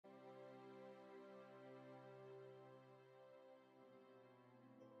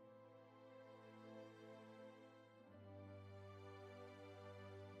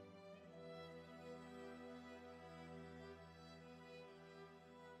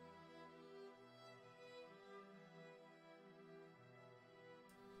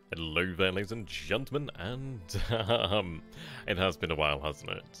Hello there, ladies and gentlemen, and it has been a while, hasn't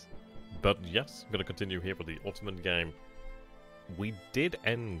it? But yes, I'm going to continue here with the Ottoman game. We did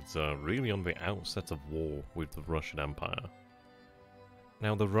end really on the outset of war with the Russian Empire.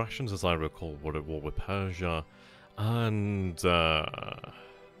 Now, the Russians, as I recall, were at war with Persia, and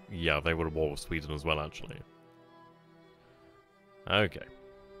yeah, they were at war with Sweden as well, actually. Okay.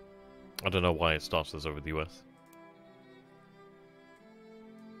 I don't know why it started us over the US.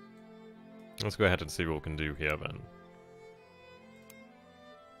 Let's go ahead and see what we can do here then.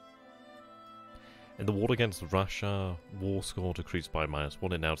 In the war against Russia, war score decreased by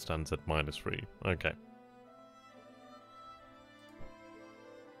 -1, it now stands at -3. Okay.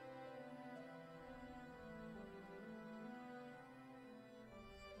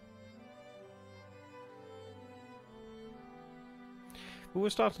 But we're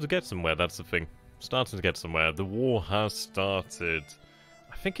starting to get somewhere, that's the thing. Starting to get somewhere. The war has started.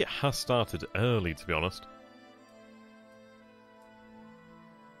 I think it has started early, to be honest.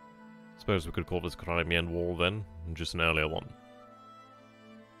 Suppose we could call this Crimean War then, just an earlier one.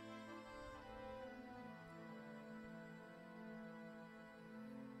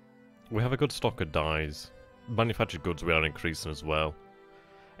 We have a good stock of dyes. Manufactured goods we are increasing as well.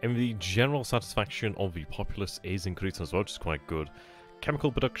 And the general satisfaction of the populace is increasing as well, which is quite good.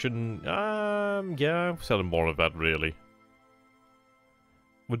 Chemical production, yeah, we're selling more of that really.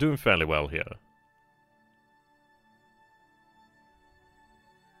 We're doing fairly well here.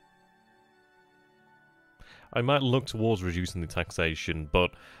 I might look towards reducing the taxation,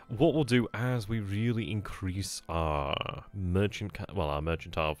 but what we'll do as we really increase our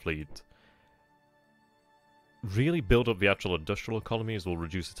mercantile fleet, really build up the actual industrial economy, as we'll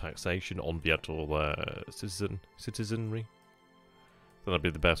reduce the taxation on the actual citizenry. So that'd be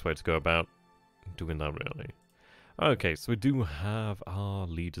the best way to go about doing that, really. Okay, so we do have our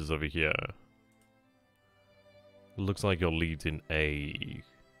leaders over here. Looks like you're leading a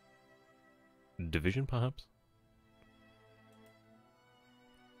division, perhaps?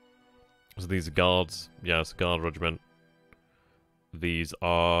 So these are guards. Yeah, it's a guard regiment. These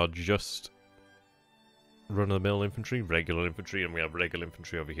are just run-of-the-mill infantry, regular infantry, and we have regular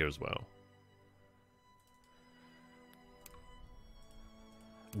infantry over here as well.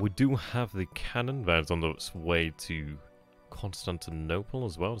 We do have the cannon that's on its way to Constantinople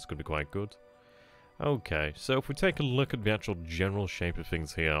as well. It's going to be quite good. Okay, so if we take a look at the actual general shape of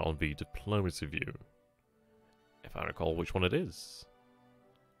things here on the diplomacy view, if I recall which one it is.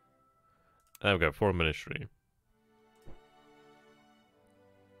 There we go, foreign ministry.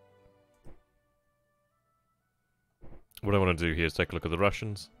 What I want to do here is take a look at the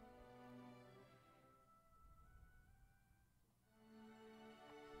Russians.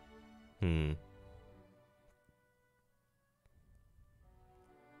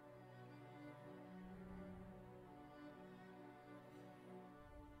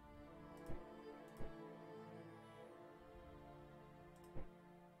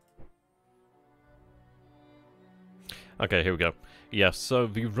 Okay, here we go. Yes, so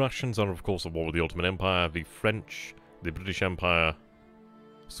the Russians are of course at war with the Ottoman Empire, the French, the British Empire,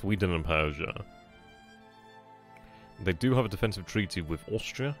 Sweden and Persia. They do have a defensive treaty with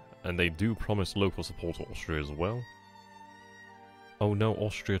Austria, and they do promise local support to Austria as well. Oh no,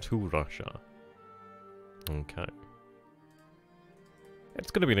 Austria to Russia. Okay.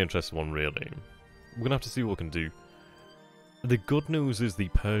 It's going to be an interesting one, really. We're going to have to see what we can do. The good news is the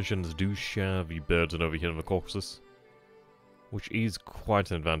Persians do share the burden over here in the Caucasus, which is quite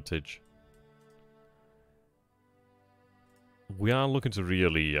an advantage. We are looking to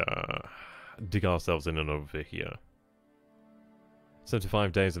really dig ourselves in and over here.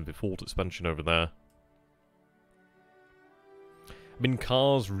 75 days of the fort expansion over there. I mean,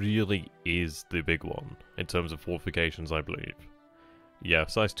 Kars really is the big one in terms of fortifications, I believe. Yeah,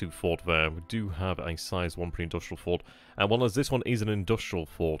 size 2 fort there. We do have a size 1 pre-industrial fort. And well, as this one is an industrial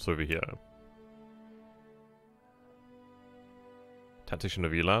fort over here. Tactician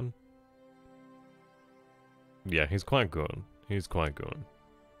of Elan. Yeah, he's quite good. He's quite good.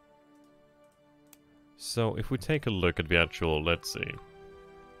 So, if we take a look at the actual, let's see.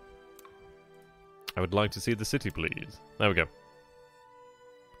 I would like to see the city, please. There we go.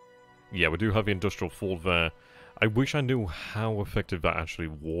 Yeah, we do have the industrial fort there. I wish I knew how effective that actually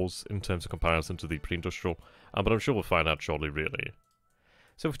was in terms of comparison to the pre-industrial, but I'm sure we'll find out shortly, really.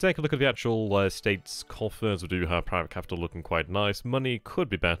 So if we take a look at the actual state's coffers, we do have private capital looking quite nice. Money could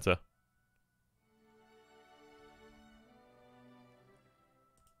be better.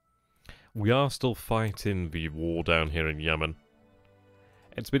 We are still fighting the war down here in Yemen.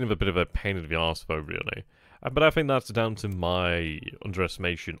 It's been a bit of a pain in the arse though, really. But I think that's down to my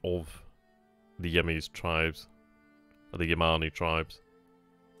underestimation of the Yemeni tribes. Or the Yemeni tribes.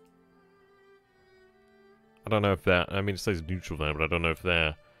 I don't know if they're... I mean, it says neutral there, but I don't know if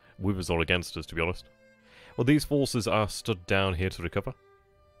they're with us or against us, to be honest. Well, these forces are stood down here to recover.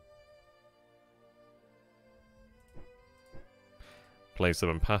 Place them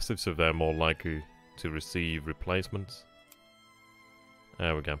in passive, so they're more likely to receive replacements.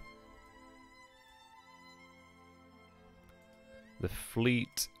 There we go. The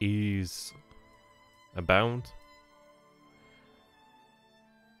fleet is abound.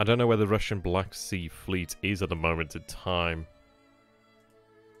 I don't know where the Russian Black Sea Fleet is at the moment in time.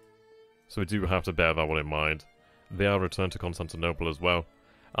 So we do have to bear that one in mind. They are returned to Constantinople as well.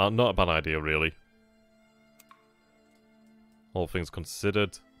 Not a bad idea, really. All things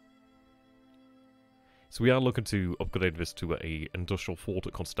considered. So we are looking to upgrade this to a industrial fort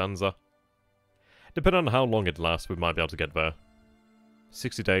at Constanza. Depending on how long it lasts, we might be able to get there.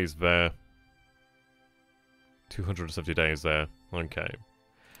 60 days there. 270 days there. Okay.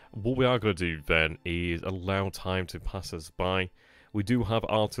 What we are going to do then is allow time to pass us by. We do have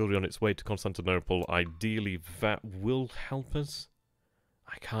artillery on its way to Constantinople. Ideally, that will help us.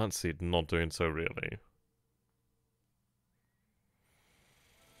 I can't see it not doing so, really.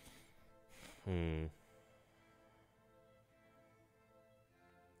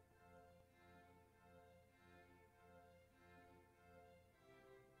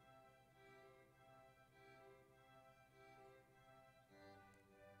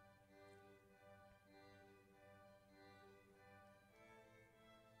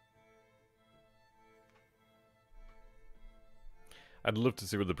 I'd love to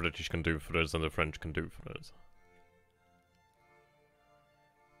see what the British can do for us and the French can do for us.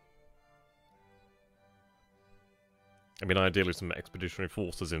 I mean, ideally some expeditionary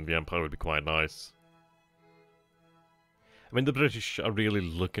forces in the Empire would be quite nice. I mean, the British are really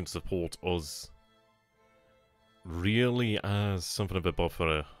looking to support us really as something of a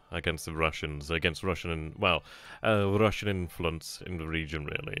buffer against the Russians, against Russian influence in the region,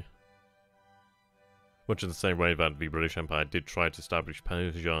 really. Much in the same way that the British Empire did try to establish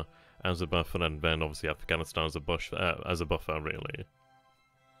Persia as a buffer, and then obviously Afghanistan as a buffer, really,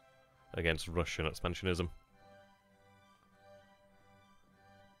 against Russian expansionism.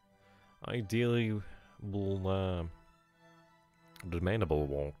 Ideally, we'll remain a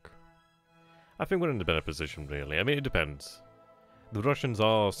bulwark. I think we're in a better position, really. I mean, it depends. The Russians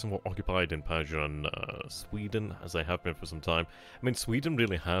are somewhat occupied in Persia and Sweden, as they have been for some time. I mean, Sweden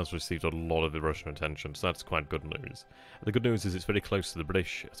really has received a lot of the Russian attention, so that's quite good news. The good news is it's very close to the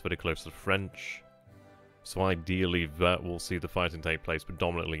British, it's very close to the French, so ideally that will see the fighting take place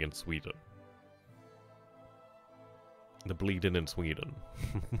predominantly in Sweden. The bleeding in Sweden.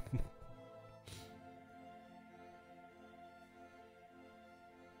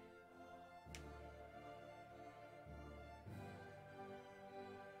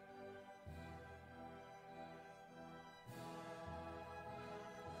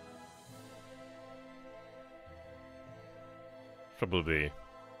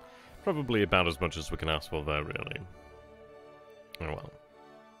 Probably about as much as we can ask for there, really. Oh well.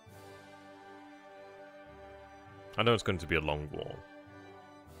 I know it's going to be a long war.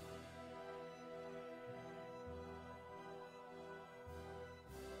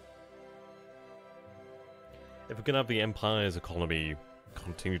 If we can have the Empire's economy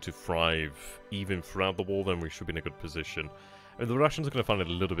continue to thrive even throughout the war, then we should be in a good position. I mean, the Russians are going to find it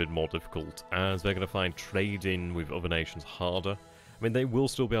a little bit more difficult, as they're going to find trading with other nations harder. I mean, they will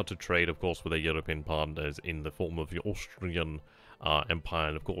still be able to trade, of course, with their European partners in the form of the Austrian Empire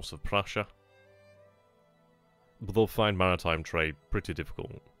and, of course, of Prussia. But they'll find maritime trade pretty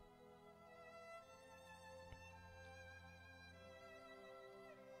difficult.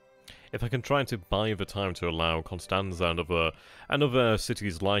 If I can try to buy the time to allow Constanza and other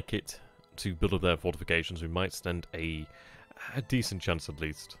cities like it to build up their fortifications, we might stand a decent chance at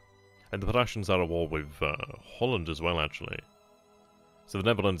least. And the Prussians are at war with Holland as well, actually. So the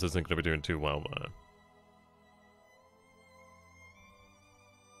Netherlands isn't going to be doing too well there.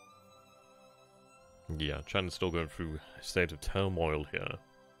 Yeah, China's still going through a state of turmoil here.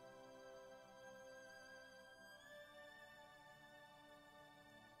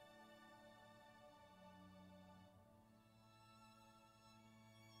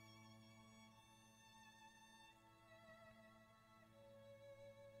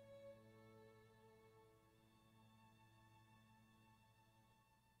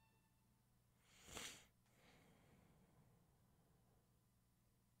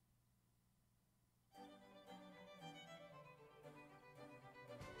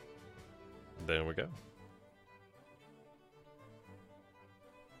 There we go.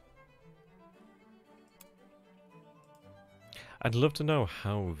 I'd love to know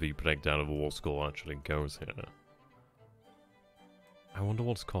how the breakdown of a war score actually goes here. I wonder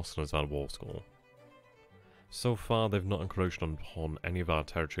what's costing us our war score. So far, they've not encroached upon any of our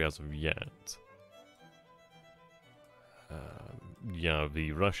territory as of yet. Yeah,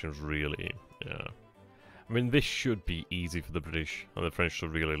 the Russians really, yeah. I mean, this should be easy for the British and the French to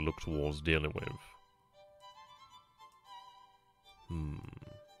really look towards dealing with.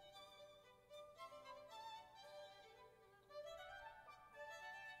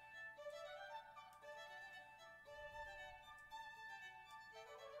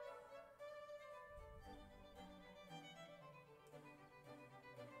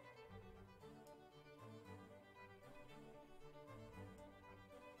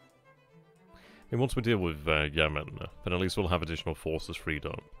 And once we deal with Yemen, then at least we'll have additional forces freed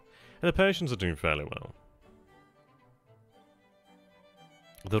up. And the Persians are doing fairly well.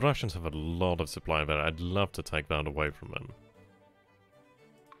 The Russians have a lot of supply there. I'd love to take that away from them.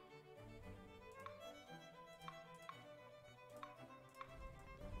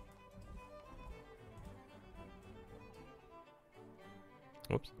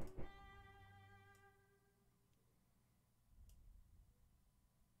 Whoops.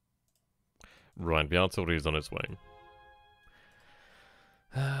 Right, the artillery is on its way.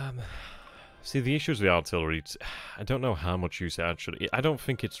 See, the issue with the artillery, I don't know how much use it actually... I don't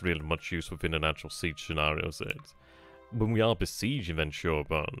think it's really much use within an actual siege scenario, is it? When we are besieging, then sure,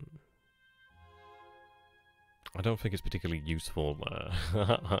 but... I don't think it's particularly useful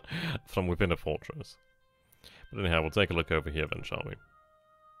from within a fortress. But anyhow, we'll take a look over here then, shall we?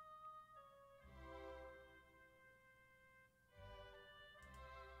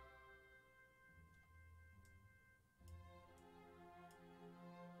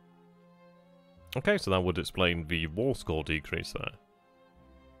 Okay, so that would explain the war score decrease there.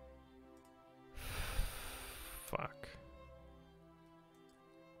 Fuck.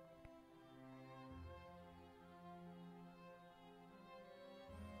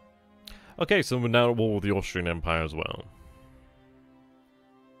 Okay, so we're now at war with the Austrian Empire as well.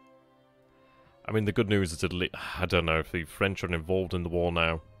 I mean, the good news is I don't know if the French are involved in the war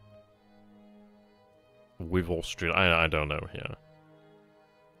now. With Austria, I don't know here.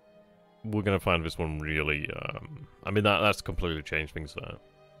 We're gonna find this one really, I mean, that's completely changed things there.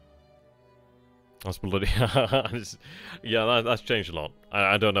 That's bloody... yeah, that's changed a lot.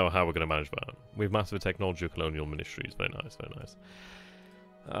 I don't know how we're gonna manage that. We have massive technology colonial ministries. Very nice, very nice.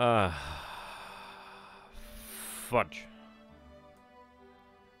 Fudge.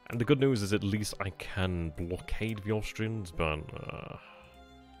 And the good news is at least I can blockade the Austrians, but...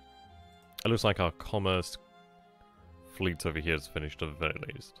 it looks like our commerce fleet over here is finished at the very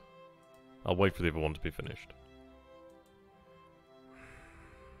least. I'll wait for the other one to be finished.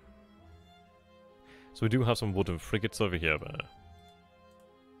 So we do have some wooden frigates over here there.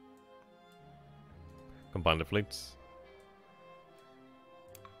 Combine the fleets.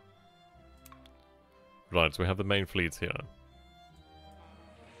 Right, so we have the main fleets here.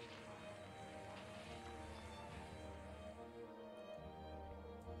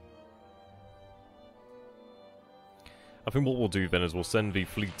 I think what we'll do then is we'll send the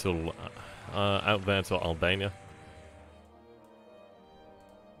fleet to, out there to Albania.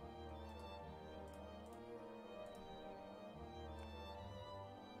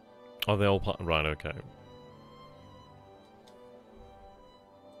 Oh, they all part... Right, okay.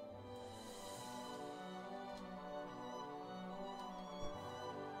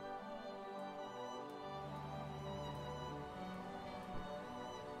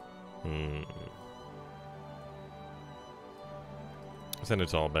 Send it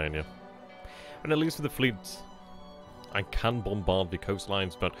to Albania. And at least with the fleet, I can bombard the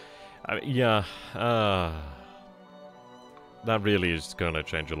coastlines, but... yeah, that really is going to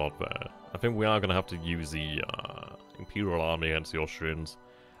change a lot there. I think we are going to have to use the Imperial Army against the Austrians.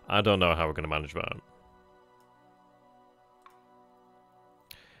 I don't know how we're going to manage that.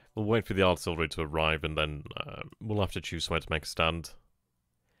 We'll wait for the artillery to arrive, and then we'll have to choose somewhere to make a stand.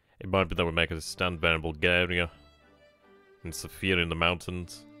 It might be that we make a stand there in Bulgaria. In Sofia in the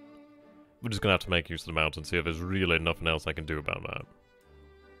mountains. We're just gonna have to make use of the mountains here. There's really nothing else I can do about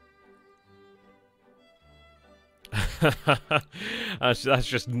that. That's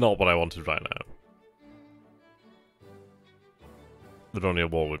just not what I wanted right now. They're only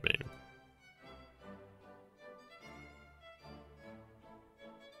at war with me.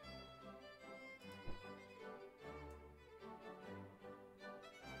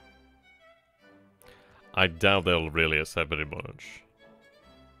 I doubt they'll really accept very much.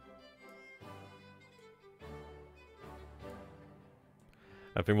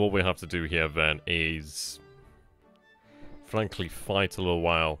 I think what we have to do here then is frankly fight a little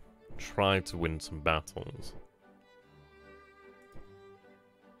while, try to win some battles.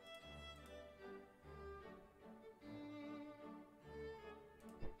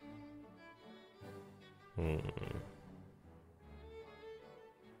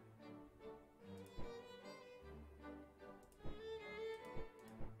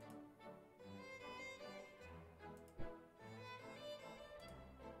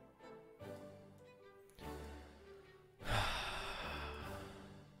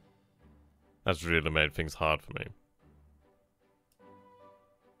 That's really made things hard for me.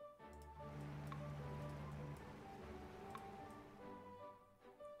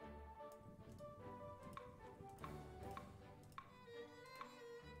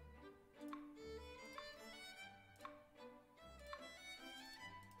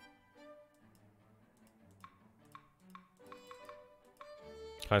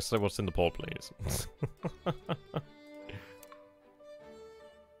 Can I say what's in the port, please?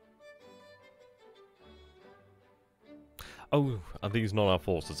 Oh, are these not our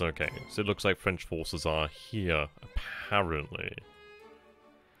forces? Okay, so it looks like French forces are here, apparently.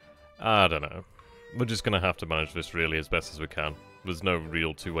 I don't know. We're just gonna have to manage this really as best as we can. There's no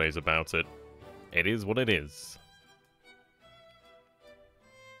real two ways about it. It is what it is.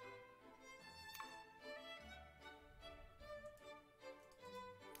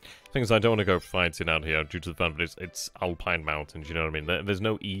 Things I don't want to go fighting out here due to the fact that it's Alpine Mountains, you know what I mean? There's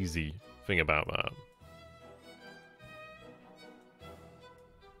no easy thing about that.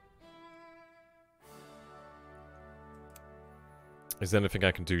 Is there anything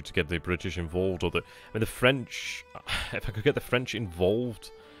I can do to get the British involved, or the... I mean, the French... If I could get the French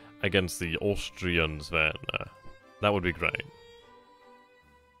involved against the Austrians, then that would be great.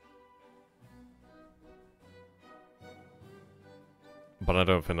 But I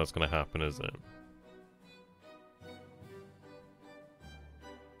don't think that's going to happen, is it?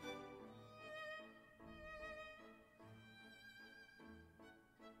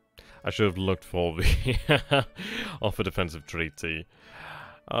 I should have looked for the offer defensive treaty.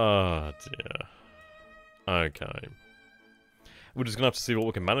 Oh dear. Okay. We're just gonna have to see what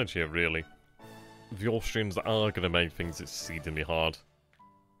we can manage here, really. The Austrians are gonna make things exceedingly hard.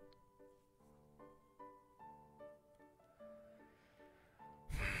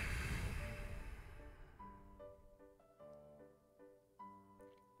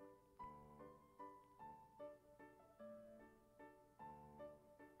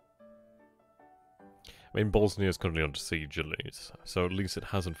 I mean, Bosnia is currently under siege at least, so at least it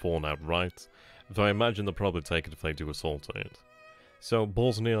hasn't fallen outright, though I imagine they'll probably take it if they do assault it. So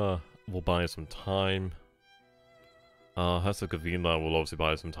Bosnia will buy some time. Herzegovina will obviously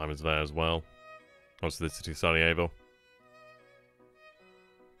buy some time as there as well. Also the city of Sarajevo.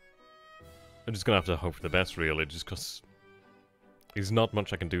 I'm just gonna have to hope for the best, really, just because there's not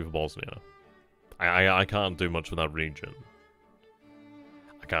much I can do for Bosnia. I can't do much for that region.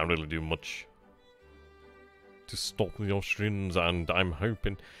 I can't really do much to stop the Austrians, and I'm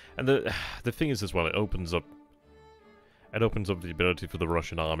hoping, and the thing is as well, it opens up the ability for the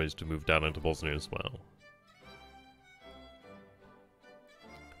Russian armies to move down into Bosnia as well.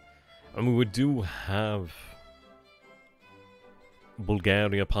 I mean, we do have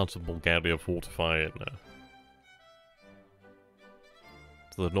Bulgaria, parts of Bulgaria fortified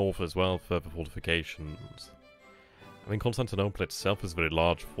to the north as well, further fortifications. I mean, Constantinople itself is a very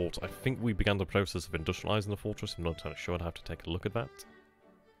large fort. I think we began the process of industrializing the fortress. I'm not entirely sure. I'd have to take a look at that.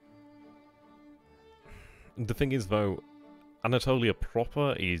 The thing is, though, Anatolia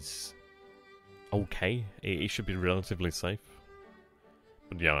proper is okay. It should be relatively safe.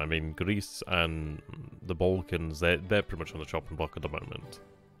 But yeah, I mean, Greece and the Balkans, they're pretty much on the chopping block at the moment.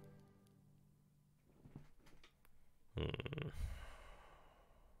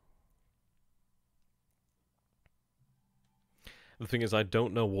 The thing is, I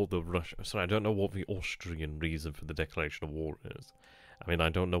don't know what I don't know what the Austrian reason for the declaration of war is. I mean, I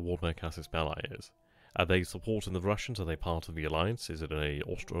don't know what their casus belli is. Are they supporting the Russians? Are they part of the alliance? Is it an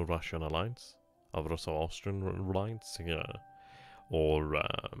Austro-Russian alliance? A Russo-Austrian alliance? Yeah. Or,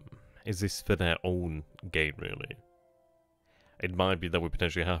 is this for their own gain, really? It might be that we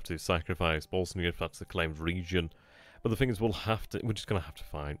potentially have to sacrifice Bosnia if that's the claimed region. But the thing is, we're just gonna have to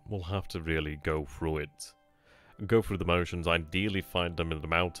fight. We'll have to really go through it. Go through the motions, ideally find them in the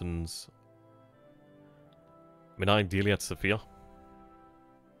mountains. I mean, ideally at Sofia.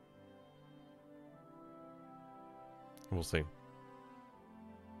 We'll see.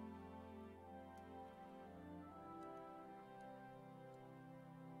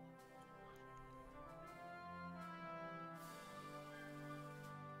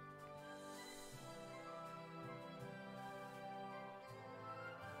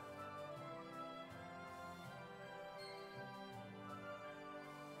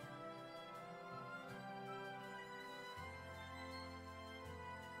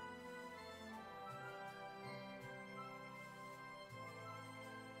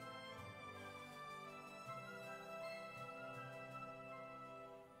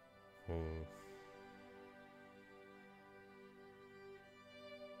 Hmm.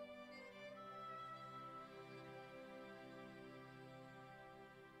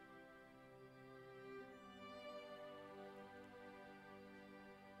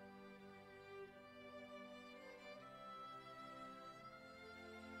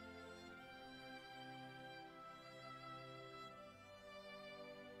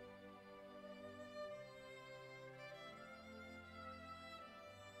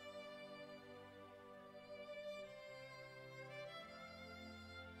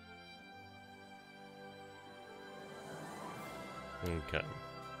 Okay.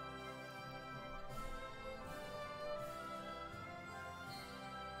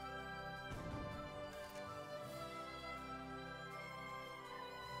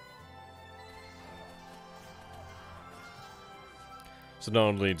 So not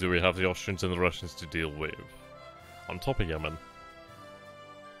only do we have the Austrians and the Russians to deal with, on top of Yemen,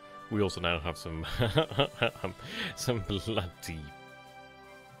 we also now have some some bloody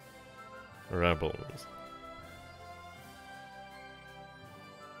rebels.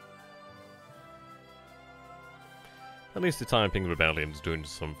 At least the Taiping Rebellion's doing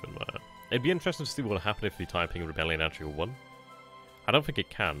something there. It'd be interesting to see what would happen if the Taiping Rebellion actually won. I don't think it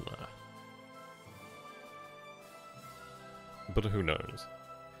can. But who knows?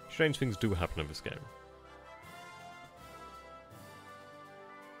 Strange things do happen in this game.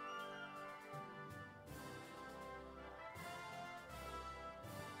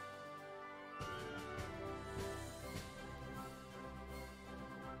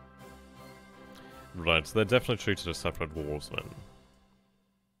 Right, so they're definitely treated as separate wars then.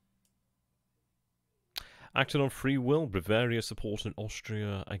 Acting on free will, Bavaria supporting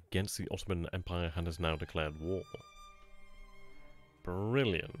Austria against the Ottoman Empire and has now declared war.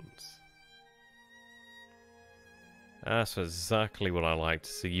 Brilliant. That's exactly what I like to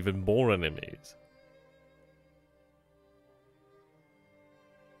see, even more enemies.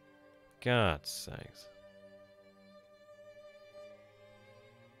 God's sakes.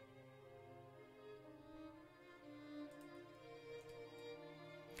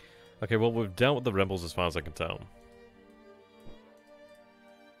 Okay, well, we've dealt with the rebels as far as I can tell.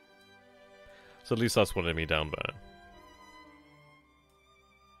 So at least that's one enemy down there.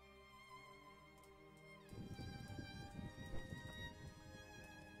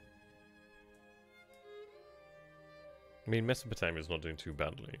 I mean, Mesopotamia's not doing too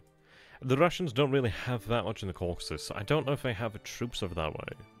badly. The Russians don't really have that much in the Caucasus, so I don't know if they have troops over that way.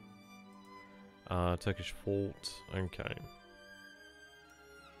 Turkish fort, okay.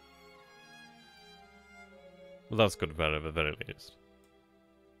 Well, that's good, at the very least.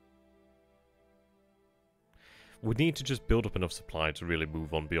 We need to just build up enough supply to really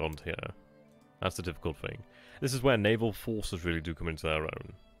move on beyond here. That's the difficult thing. This is where naval forces really do come into their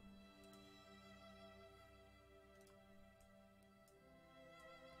own.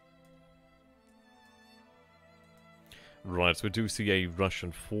 Right, so we do see a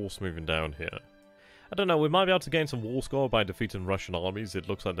Russian force moving down here. I don't know, we might be able to gain some war score by defeating Russian armies. It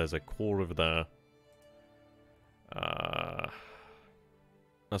looks like there's a corps over there.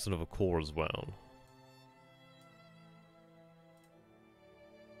 That's another corps as well.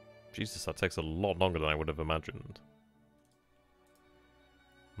 Jesus, that takes a lot longer than I would have imagined.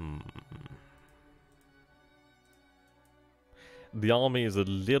 The army is a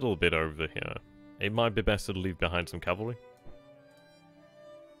little bit over here. It might be best to leave behind some cavalry.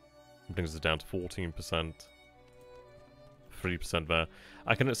 It brings us down to 14%. 3% there.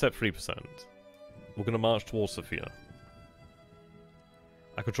 I can accept 3%. We're going to march towards Sofia.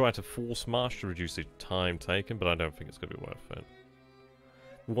 I could try to force march to reduce the time taken, but I don't think it's going to be worth it.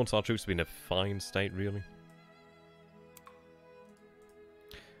 We want our troops to be in a fine state, really.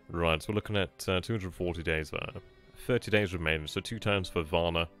 Right, so we're looking at 240 days there. 30 days remaining, so 2 turns for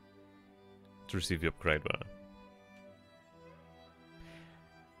Varna to receive the upgrade there.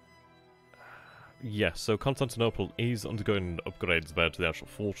 Yes, so Constantinople is undergoing upgrades there to the actual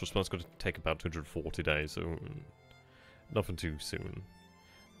fortress, but it's going to take about 240 days, so nothing too soon.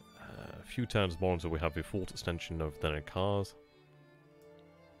 A few turns more until we have the fort extension of their cars.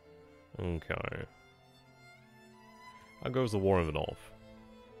 Okay. How goes the War in the North?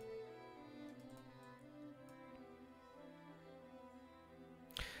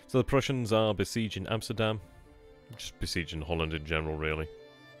 So the Prussians are besieging Amsterdam. Just besieging Holland in general, really.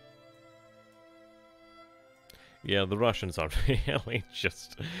 Yeah, the Russians are really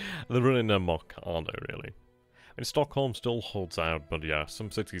just... they're running amok, aren't they, really? I mean, Stockholm still holds out, but yeah, some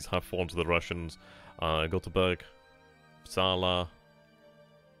cities have fallen to the Russians. Gothenburg, Uppsala,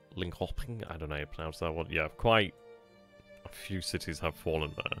 Linköping, I don't know how you pronounce that one. Yeah, quite a few cities have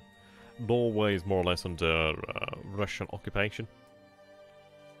fallen there. Norway is more or less under Russian occupation.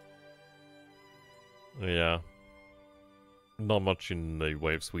 Yeah. Not much in the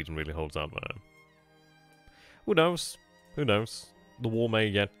way of Sweden really holds out there. Who knows? Who knows? The war may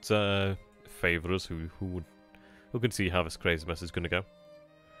yet favour us. Who can see how this crazy mess is going to go?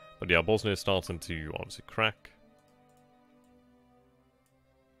 But yeah, Bosnia is starting to obviously crack.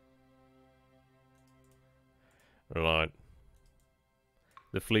 Right.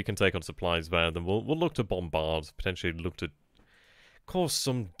 The fleet can take on supplies there, then we'll look to bombard, potentially look to cause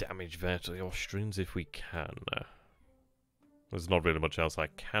some damage there to the Austrians if we can. There's not really much else I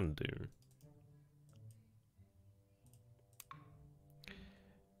can do.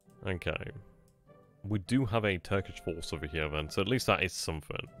 Okay. We do have a Turkish force over here then, so at least that is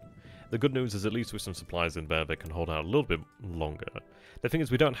something. The good news is at least with some supplies in there, they can hold out a little bit longer. The thing is,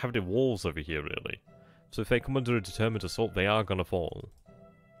 we don't have any walls over here, really. So if they come under a determined assault, they are gonna fall.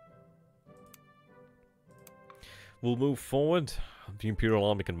 We'll move forward. The Imperial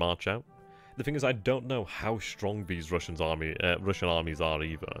Army can march out. The thing is, I don't know how strong these Russian armies are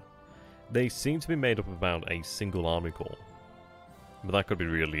either. They seem to be made up of about a single army corps. But that could be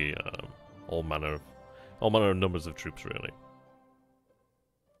really all manner of numbers of troops, really.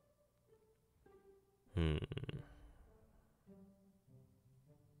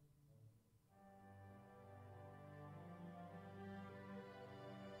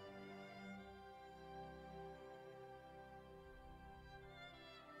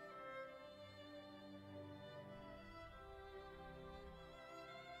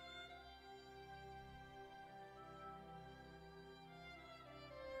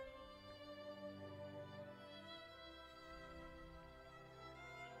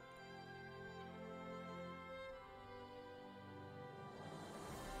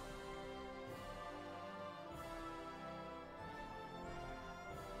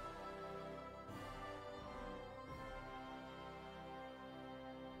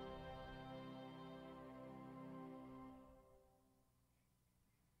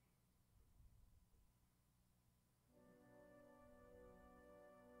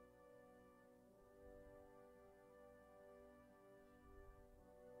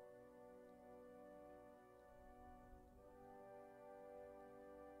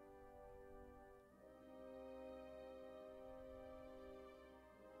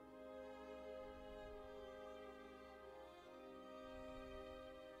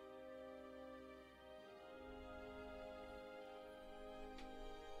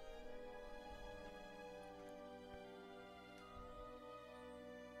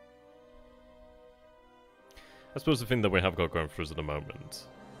 I suppose the thing that we have got going for us at the moment.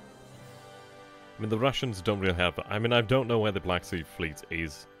 I mean, the Russians don't really have... I mean, I don't know where the Black Sea Fleet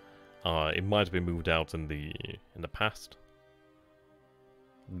is. It might have been moved out in the past.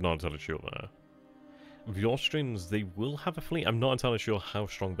 Not entirely sure there. The Austrians, they will have a fleet. I'm not entirely sure how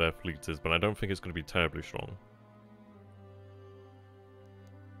strong their fleet is, but I don't think it's going to be terribly strong.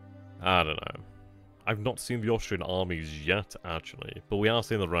 I don't know. I've not seen the Austrian armies yet, actually. But we are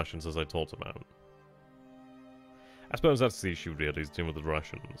seeing the Russians, as I talked about. I suppose that's the issue, really, is dealing with the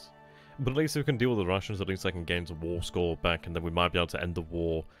Russians. But at least if we can deal with the Russians, at least I can gain some war score back, and then we might be able to end the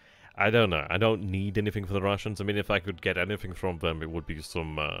war. I don't know. I don't need anything for the Russians. I mean, if I could get anything from them, it would be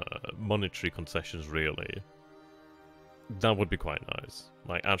some monetary concessions, really. That would be quite nice.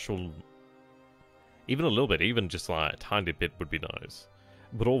 Like, actual... Even a little bit, even just like a tiny bit would be nice.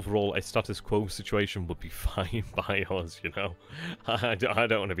 But overall, a status quo situation would be fine by us, you know? I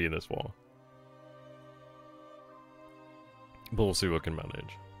don't want to be in this war. But we'll see what we can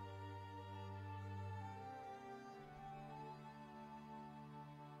manage.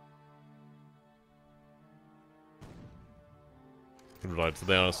 Right, so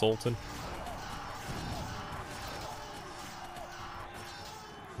they are assaulting.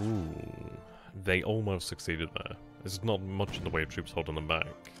 Ooh, they almost succeeded there. There's not much in the way of troops holding them back.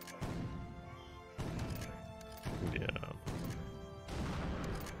 Yeah.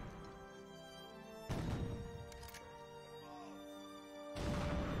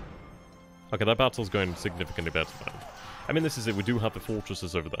 Okay, that battle's going significantly better now. I mean, this is it. We do have the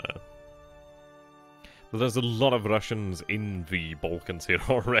fortresses over there. But there's a lot of Russians in the Balkans here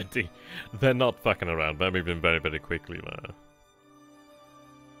already. They're not fucking around. They're moving very, very quickly there.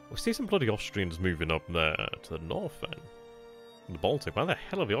 We see some bloody Austrians moving up there to the north then. In the Baltic. Why the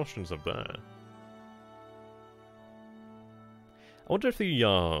hell are the Austrians up there? I wonder if the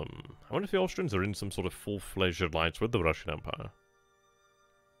Austrians are in some sort of full-fledged alliance with the Russian Empire.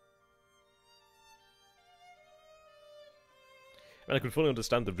 I could fully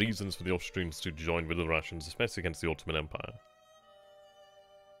understand the reasons for the Austrians to join with the Russians, especially against the Ottoman Empire.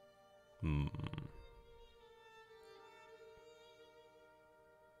 Hmm.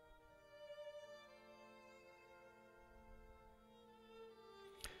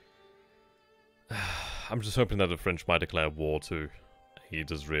 I'm just hoping that the French might declare war to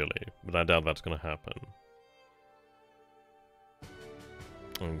aid us, really, but I doubt that's going to happen.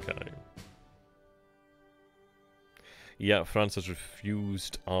 Okay. Yeah, France has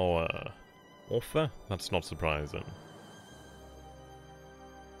refused our offer. That's not surprising.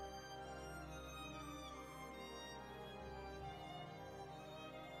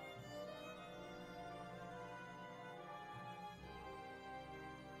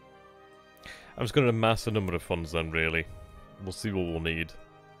 I'm just going to amass a number of funds then, really. We'll see what we'll need.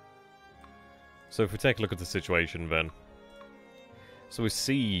 So if we take a look at the situation then. So we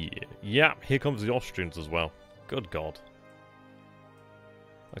see... Yeah, here comes the Austrians as well. Good God.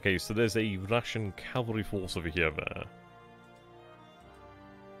 Okay, so there's a Russian cavalry force over here there.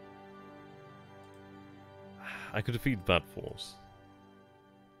 I could defeat that force.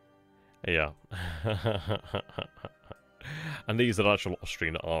 Yeah. And these are actual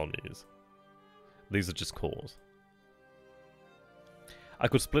Austrian armies. These are just corps. I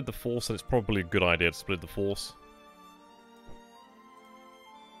could split the force, and it's probably a good idea to split the force.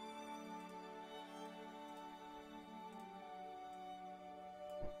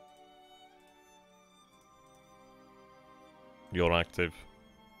 You're active.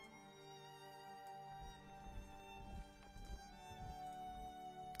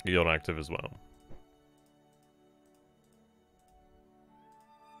 You're active as well.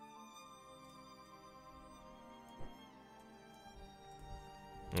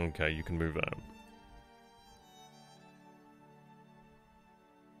 Okay, you can move out.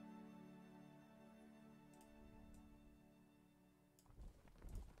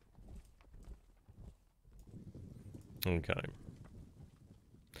 Okay.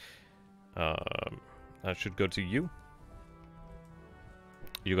 That should go to you.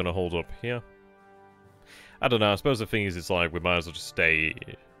 You're gonna hold up here. I don't know, I suppose the thing is, it's like, we might as well just stay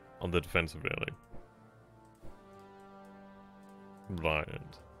on the defensive, really. Right.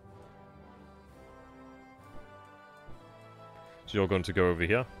 So you're going to go over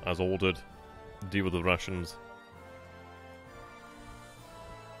here, as ordered. Deal with the Russians.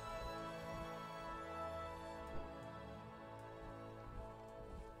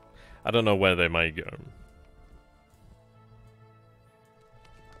 I don't know where they might go.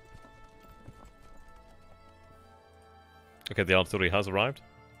 Okay, the artillery has arrived.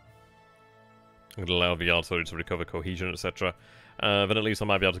 I'm going to allow the artillery to recover cohesion, etc. Then at least I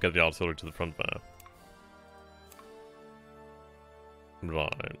might be able to get the artillery to the front there.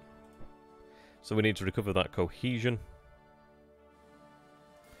 Right. So we need to recover that cohesion.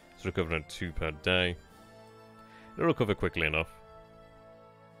 It's recovering 2 per day. It'll recover quickly enough.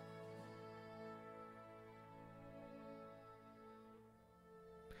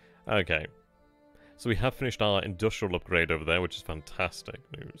 Okay. So we have finished our industrial upgrade over there, which is fantastic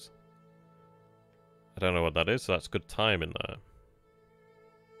news. I don't know what that is, so that's good time in there.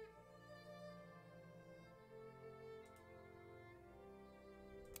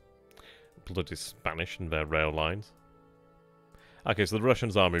 Bloody Spanish and their rail lines. Okay, so the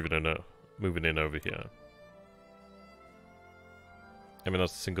Russians are moving in over here. I mean,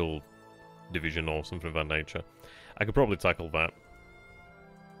 that's a single division or something of that nature. I could probably tackle that.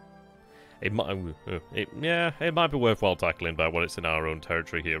 It might, it might be worthwhile tackling that when it's in our own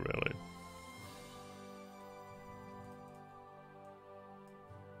territory here, really.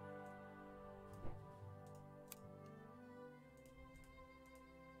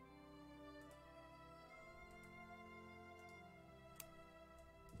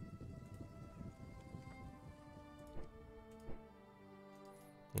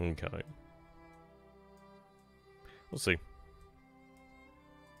 Okay. We'll see.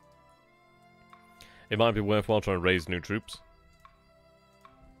 It might be worthwhile trying to raise new troops.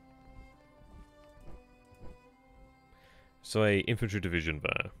 So a infantry division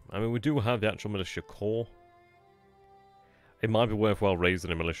there. I mean, we do have the actual militia corps. It might be worthwhile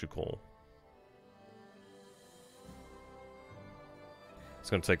raising a militia corps. It's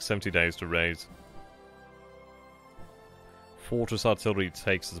going to take 70 days to raise. Fortress artillery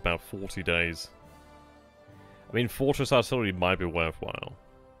takes us about 40 days. I mean, fortress artillery might be worthwhile.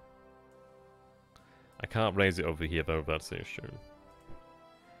 I can't raise it over here, though, that's the issue.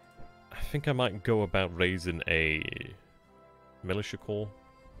 I think I might go about raising a militia corps.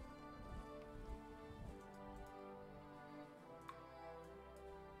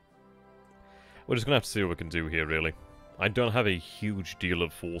 We're just going to have to see what we can do here, really. I don't have a huge deal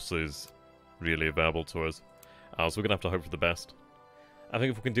of forces really available to us. So we're going to have to hope for the best. I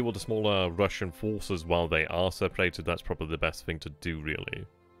think if we can deal with the smaller Russian forces while they are separated, that's probably the best thing to do, really.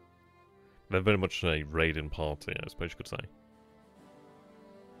 They're very much a raiding party, I suppose you could say.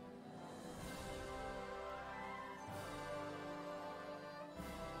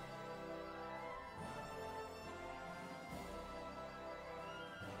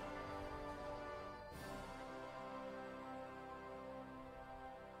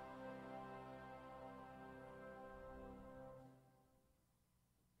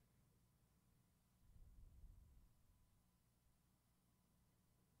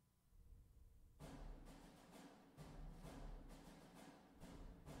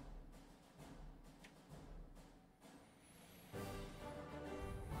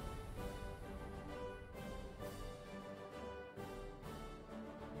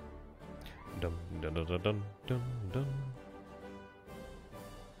 Dun dun dun dun dun dun dun.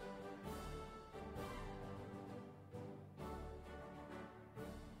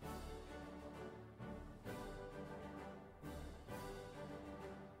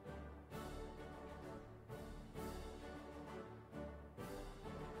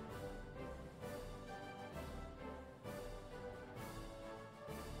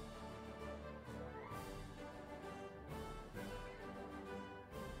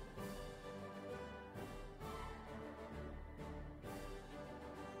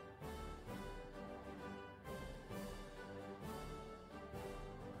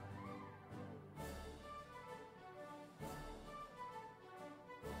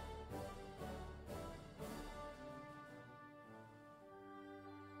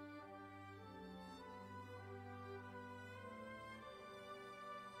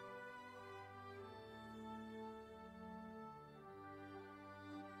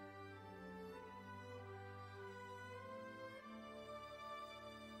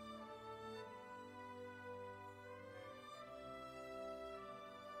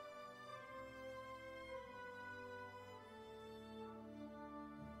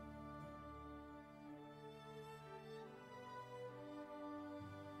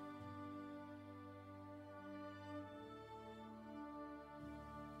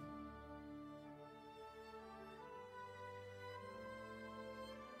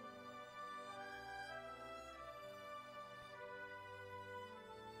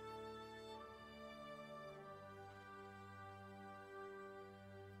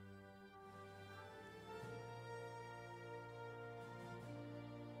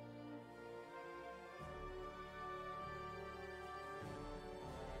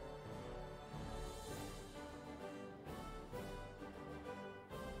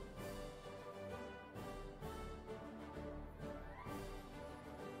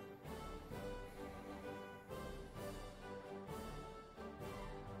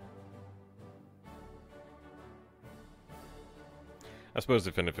 I suppose,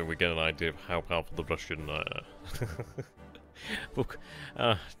 if anything, we get an idea of how powerful the Russian book.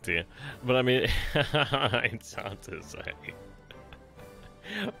 Ah, dear. But I mean, it's hard to say.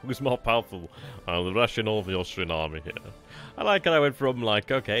 Who's more powerful, the Russian or the Austrian army here? I like it. I went from like,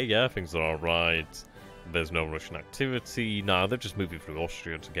 okay, yeah, things are alright. There's no Russian activity. Nah, they're just moving through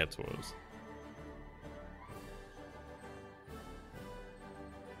Austria to get to us.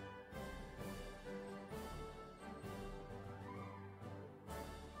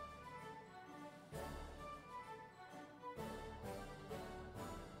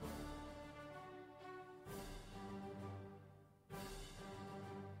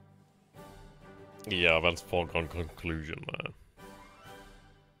 Yeah, that's foregone conclusion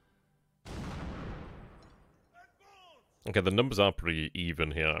there. Okay, the numbers are pretty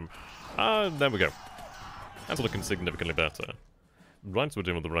even here. There we go. That's looking significantly better. Right, so we're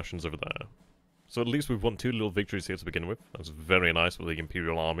dealing with the Russians over there. So at least we've won 2 little victories here to begin with. That's very nice for the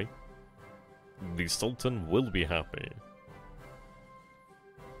Imperial Army. The Sultan will be happy.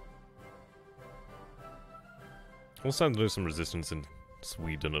 Also, there's some resistance in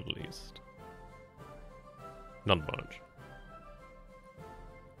Sweden at least. Not much.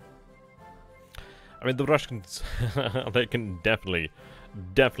 I mean, the Russians, they can definitely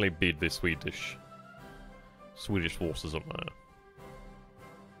beat the Swedish forces up there.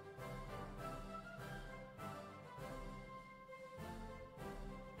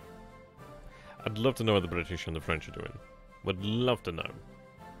 I'd love to know what the British and the French are doing. Would love to know.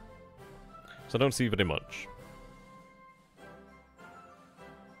 So I don't see very much.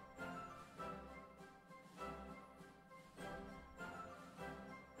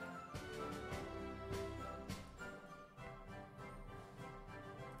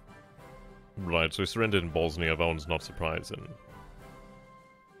 Right, so he surrendered in Bosnia. That one's not surprising.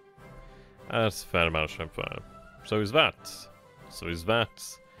 That's a fair amount of strength there. So is that So is that...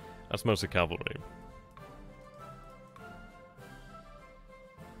 That's mostly cavalry.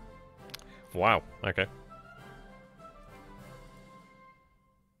 Wow, okay.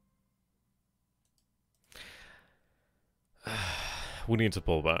 We need to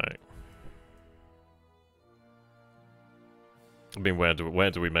pull back. I mean, where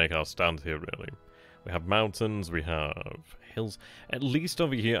do we make our stand here, really? We have mountains, we have hills. At least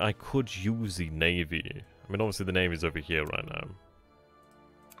over here, I could use the navy. I mean, obviously the navy's over here right now.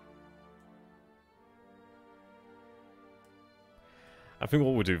 I think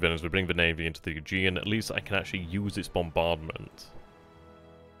what we'll do then is we bring the navy into the Aegean. At least I can actually use its bombardment.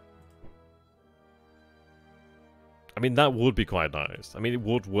 I mean, that would be quite nice. I mean, it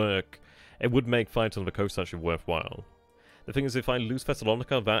would work. It would make fighting on the coast actually worthwhile. The thing is, if I lose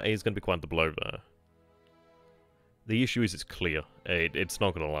Thessalonica, that is going to be quite the blow there. The issue is it's clear. It's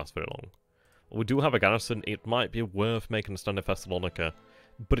not going to last very long. We do have a garrison. It might be worth making a stand in Thessalonica,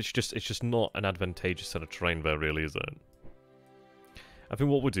 but it's just not an advantageous set of terrain there, really, is it? I think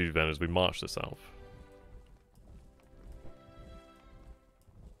what we'll do then is we march the south.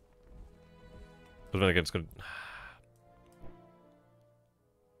 But then again, it's going to...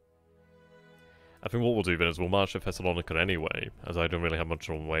 I think what we'll do then is we'll march to Thessalonica anyway, as I don't really have much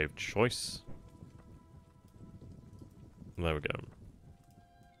in the way of choice. And there we go.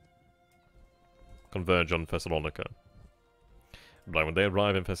 Converge on Thessalonica. But when they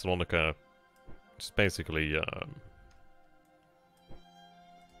arrive in Thessalonica, just basically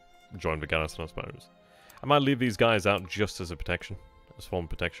join the garrison, I suppose. I might leave these guys out just as a protection. As form of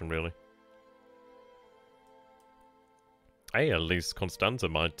protection, really. Hey, at least Constanza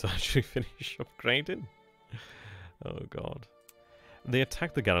might actually finish upgrading. Oh god. They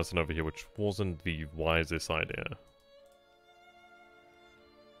attacked the garrison over here, which wasn't the wisest idea.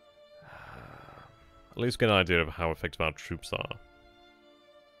 At least get an idea of how effective our troops are.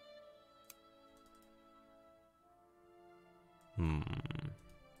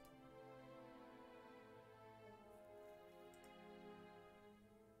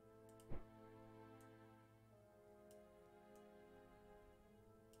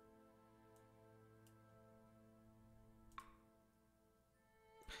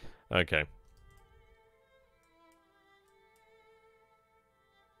 Okay.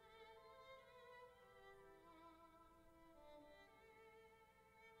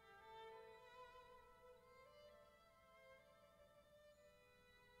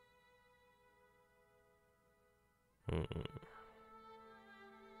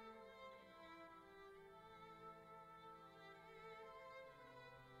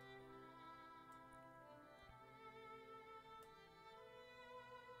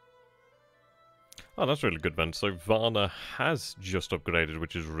 Oh, that's really good then. So Varna has just upgraded,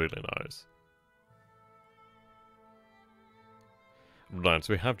 which is really nice. Right,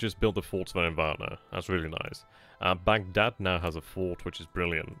 so we have just built the forts there in Varna. That's really nice. Baghdad now has a fort, which is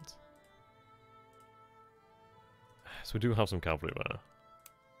brilliant. So we do have some cavalry there.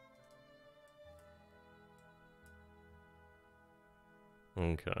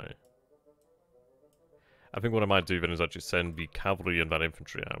 Okay. I think what I might do then is actually send the cavalry and that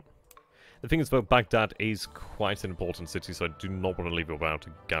infantry out. The thing is, though, Baghdad is quite an important city, so I do not want to leave it without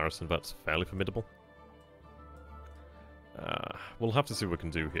a garrison that's fairly formidable. We'll have to see what we can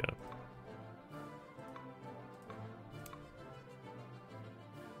do here.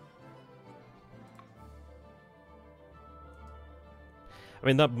 I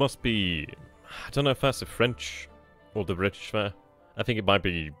mean, that must be... I don't know if that's the French or the British there. I think it might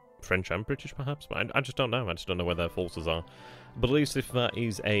be French and British, perhaps, but I just don't know. I just don't know where their forces are. But at least if that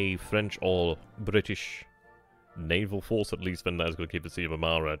is a French or British naval force, at least then that is going to keep the Sea of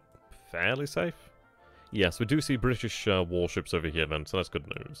Amara fairly safe. Yes, we do see British warships over here then, so that's good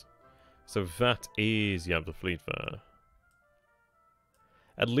news. So that is, yeah, the fleet there.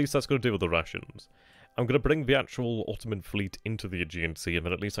 At least that's going to deal with the rations. I'm going to bring the actual Ottoman fleet into the Aegean Sea, and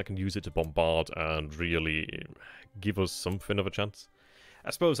then at least I can use it to bombard and really give us something of a chance. I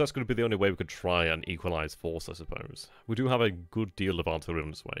suppose that's going to be the only way we could try and equalize force, I suppose. We do have a good deal of artillery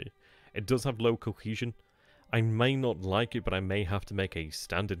on this way. It does have low cohesion. I may not like it, but I may have to make a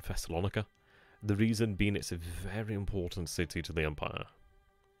stand in Thessalonica. The reason being it's a very important city to the Empire.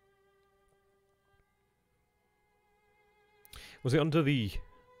 Was it under the...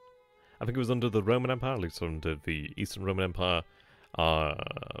 I think it was under the Roman Empire, at least under the Eastern Roman Empire,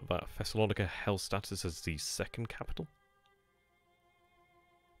 that Thessalonica held status as the second capital?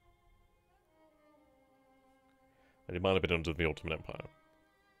 And it might have been under the Ottoman Empire.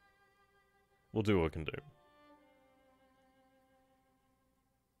 We'll do what we can do.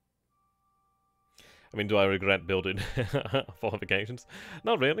 I mean, do I regret building fortifications?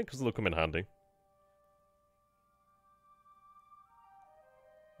 Not really, because they'll come in handy.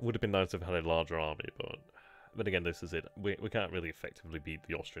 Would have been nice to have had a larger army, but again, this is it. We can't really effectively beat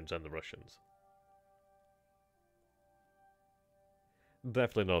the Austrians and the Russians.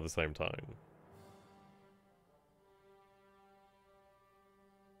 Definitely not at the same time.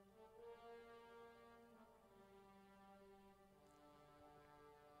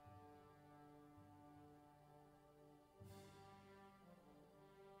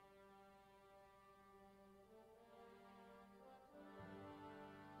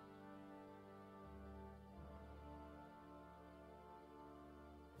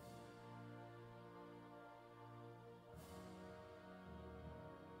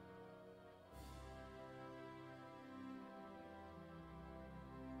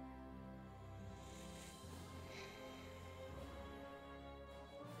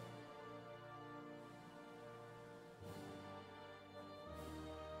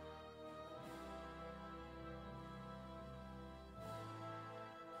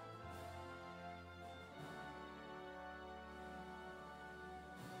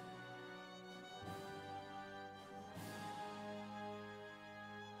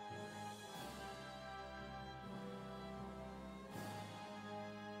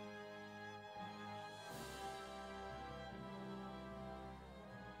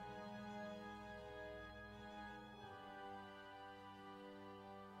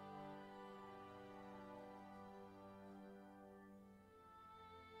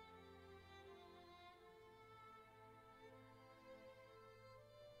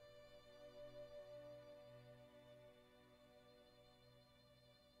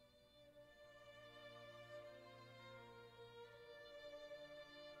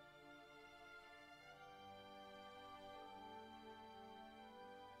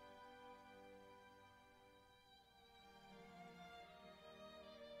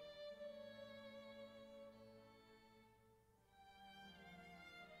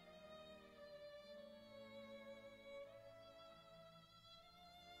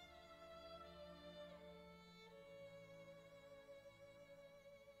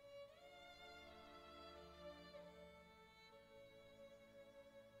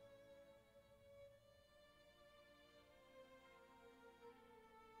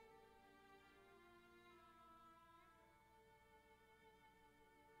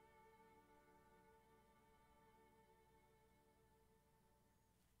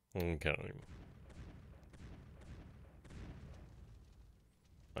 Okay.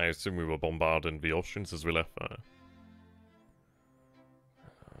 I assume we were bombarding the Austrians as we left there.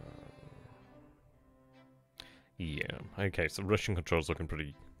 Yeah. Okay, so Russian control's looking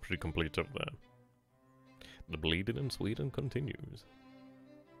pretty complete up there. The bleeding in Sweden continues.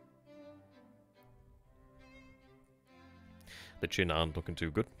 The Chin aren't looking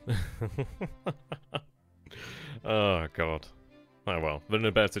too good. Oh god. Oh well, they're in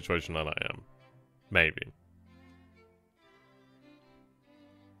a better situation than I am. Maybe.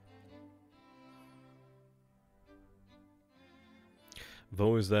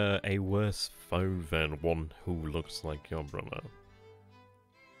 Though is there a worse foe than one who looks like your brother?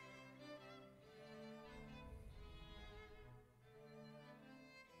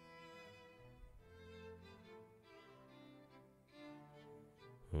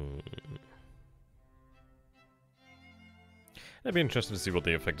 It'd be interesting to see what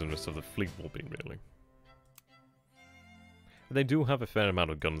the effectiveness of the fleet will be, really. They do have a fair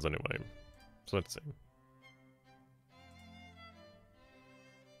amount of guns anyway, so let's see.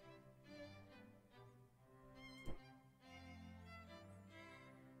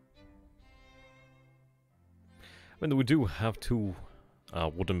 I mean, we do have two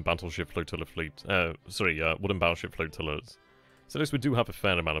wooden battleship flotilla wooden battleship flotillas. So at least we do have a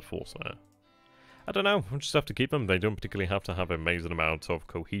fair amount of force there. I don't know, we'll just have to keep them. They don't particularly have to have an amazing amount of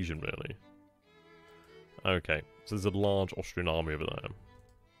cohesion, really. Okay, so there's a large Austrian army over there.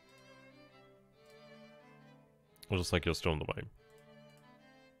 Looks like you're still on the way.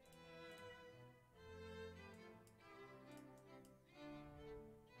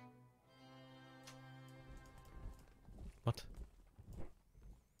 What?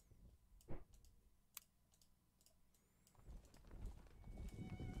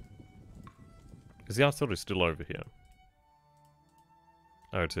 Is the artillery still over here?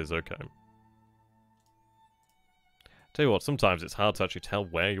 Oh, it is, okay. Tell you what, sometimes it's hard to actually tell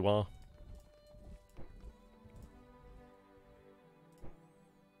where you are.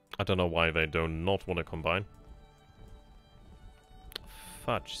 I don't know why they do not want to combine.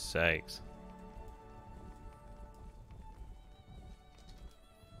 Fudge sakes.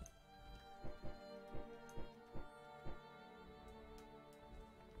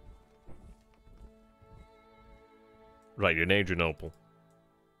 Right, you're an Adrianople.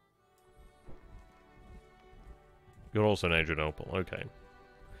 You're also an Adrianople, okay.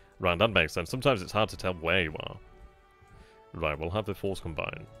 Right, that makes sense. Sometimes it's hard to tell where you are. Right, we'll have the force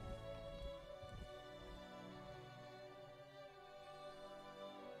combine.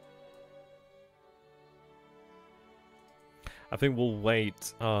 I think we'll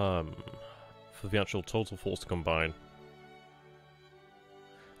wait for the actual total force to combine.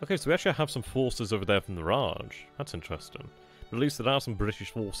 Okay, so we actually have some forces over there from the Raj. That's interesting. But at least there are some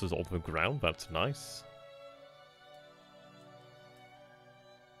British forces on the ground. That's nice.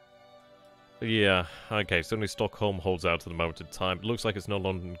 Yeah, okay, so only Stockholm holds out at the moment in time. It looks like it's no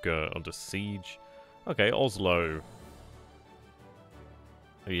longer under siege. Okay, Oslo.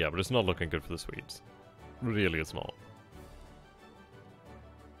 Yeah, but it's not looking good for the Swedes. Really, it's not.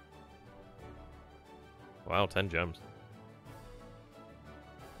 Wow, 10 gems.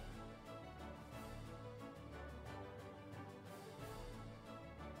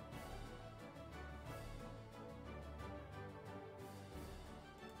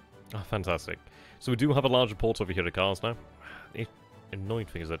 Oh, fantastic. So we do have a larger port over here at Cars now. The annoying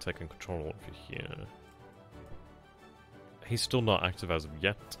thing is they're taking control over here. He's still not active as of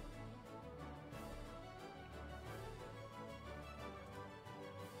yet.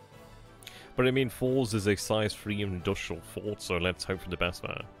 But I mean, Falls is a size 3 industrial fort, so let's hope for the best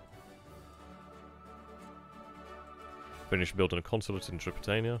there. Finish building a consulate in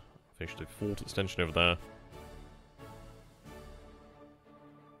Tripitania. Finish the fort extension over there.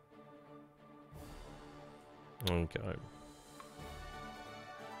 Okay.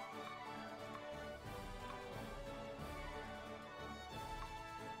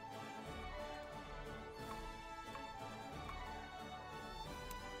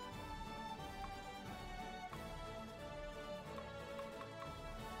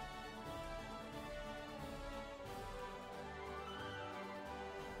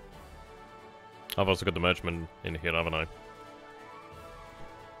 I've also got the merchantman in here, haven't I?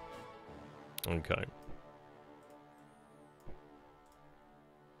 Okay.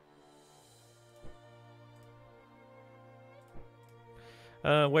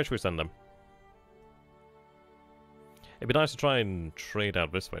 Where should we send them? It'd be nice to try and trade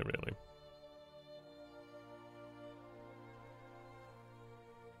out this way, really.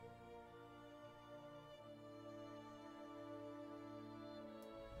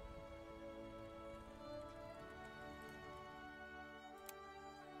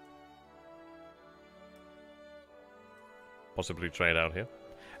 Possibly trade out here.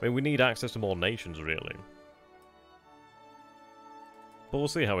 I mean, we need access to more nations, really. But we'll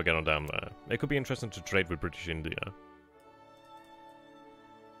see how we get on down there. It could be interesting to trade with British India.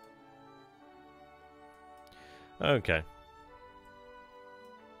 Okay.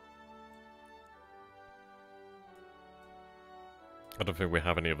 I don't think we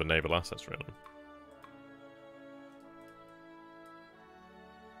have any other naval assets, really.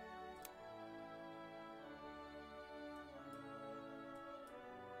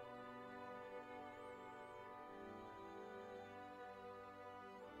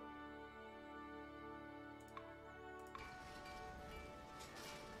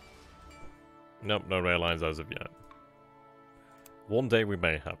 Nope, no rail lines as of yet. One day we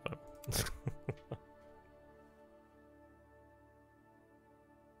may have them.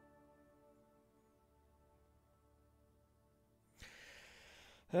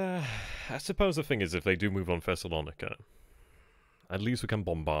 I suppose the thing is, if they do move on Thessalonica, at least we can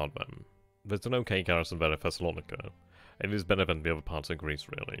bombard them. There's an okay garrison there at Thessalonica. It is better than the other parts of Greece,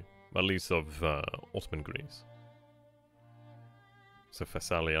 really. At least of Ottoman Greece. So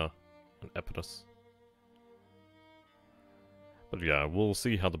Thessalia and Epirus. But yeah, we'll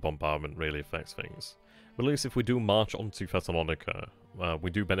see how the bombardment really affects things. But at least if we do march onto Thessalonica,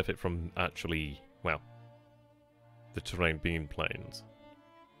 we do benefit from actually, well, the terrain being plains.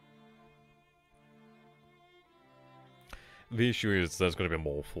 The issue is there's going to be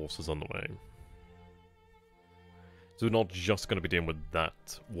more forces on the way. So we're not just going to be dealing with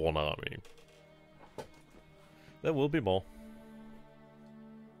that one army. There will be more.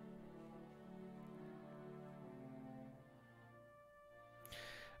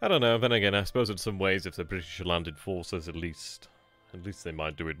 I don't know, then again, I suppose in some ways if the British landed forces, at least they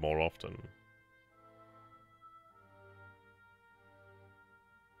might do it more often.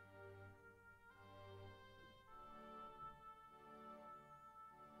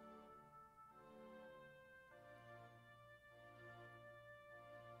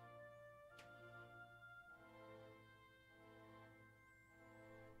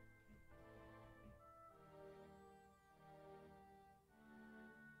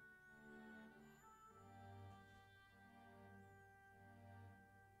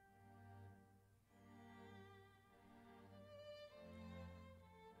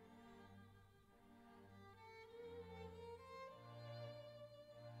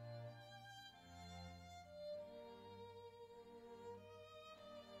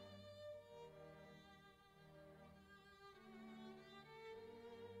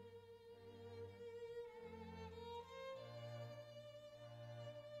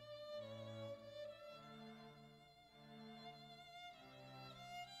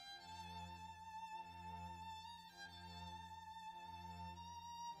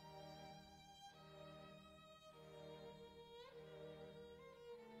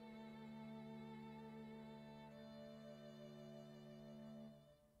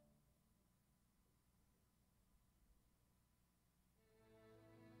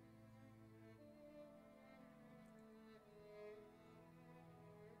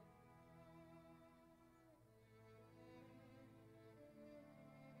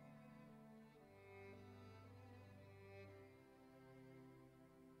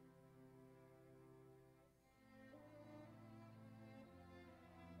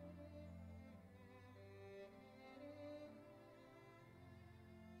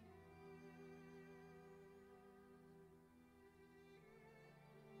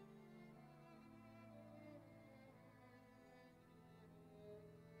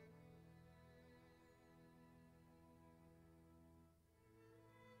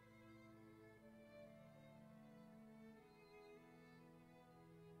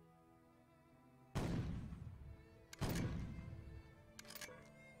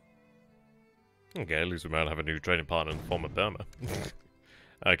 Okay, at least we might have a new trading partner in the form of Burma.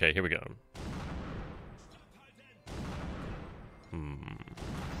 Okay, here we go.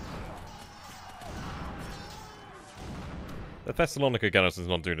 The Thessalonica garrison's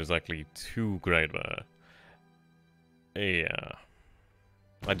not doing exactly too great there. Yeah.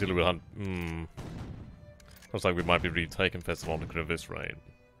 Ideally we'll hunt... Looks like we might be retaking Thessalonica at this rate.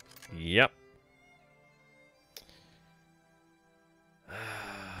 Yep.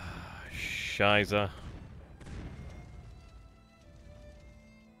 Shiza.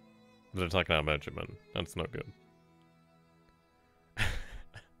 They're attacking our merchantmen. That's not good.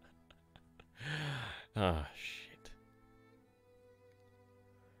 Ah, shit.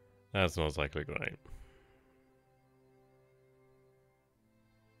 That's not exactly great.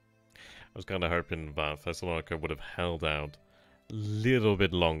 I was kind of hoping that Thessalonica would have held out a little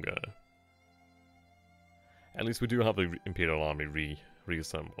bit longer. At least we do have the Imperial Army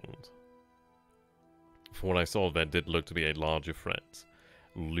reassembled. From what I saw, there did look to be a larger threat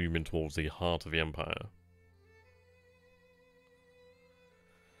looming towards the heart of the Empire.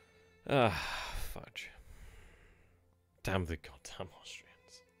 Ah, fudge. Damn the goddamn Austrians.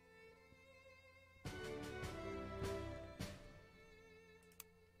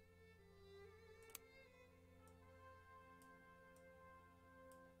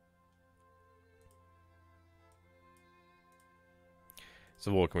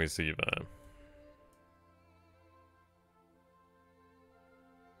 So what can we see there?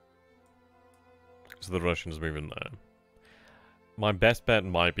 So the Russians moving there. My best bet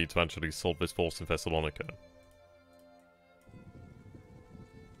might be to actually solve this force in Thessalonica.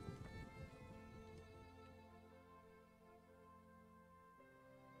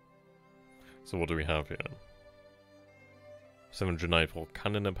 So what do we have here? 794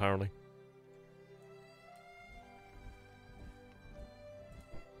 cannon apparently.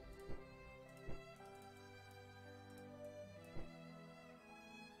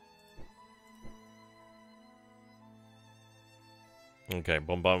 Okay,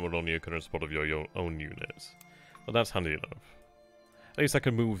 bombardment will only occur in support of your own units. Well, that's handy enough. At least I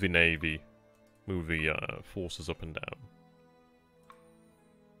can move the navy, move the forces up and down.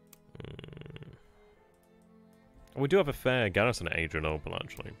 We do have a fair garrison at Adrianople,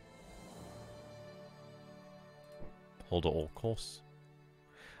 actually. Hold at all course.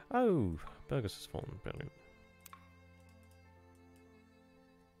 Oh, Burgos has fallen. Brilliant.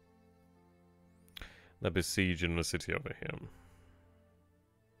 They're besieging the city over here.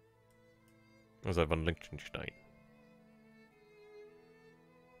 As I von Liechtenstein.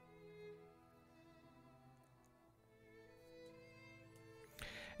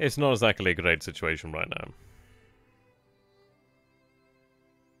 It's not exactly a great situation right now.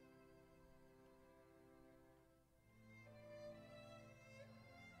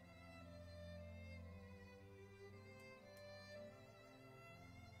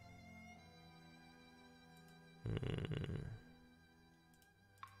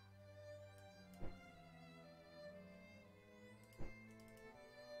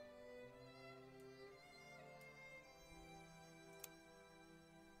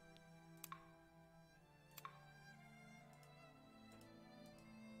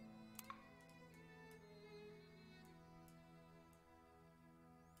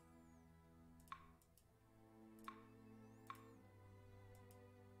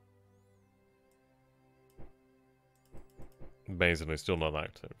 Basically, still not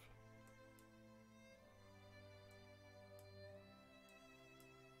active.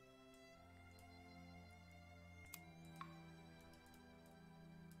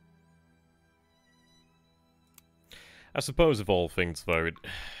 I suppose of all things, though,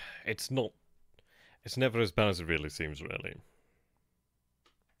 it's never as bad as it really seems, really.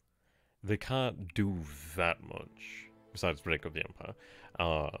 They can't do that much, besides break up the Empire.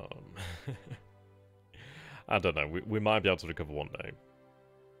 I don't know, we might be able to recover one day.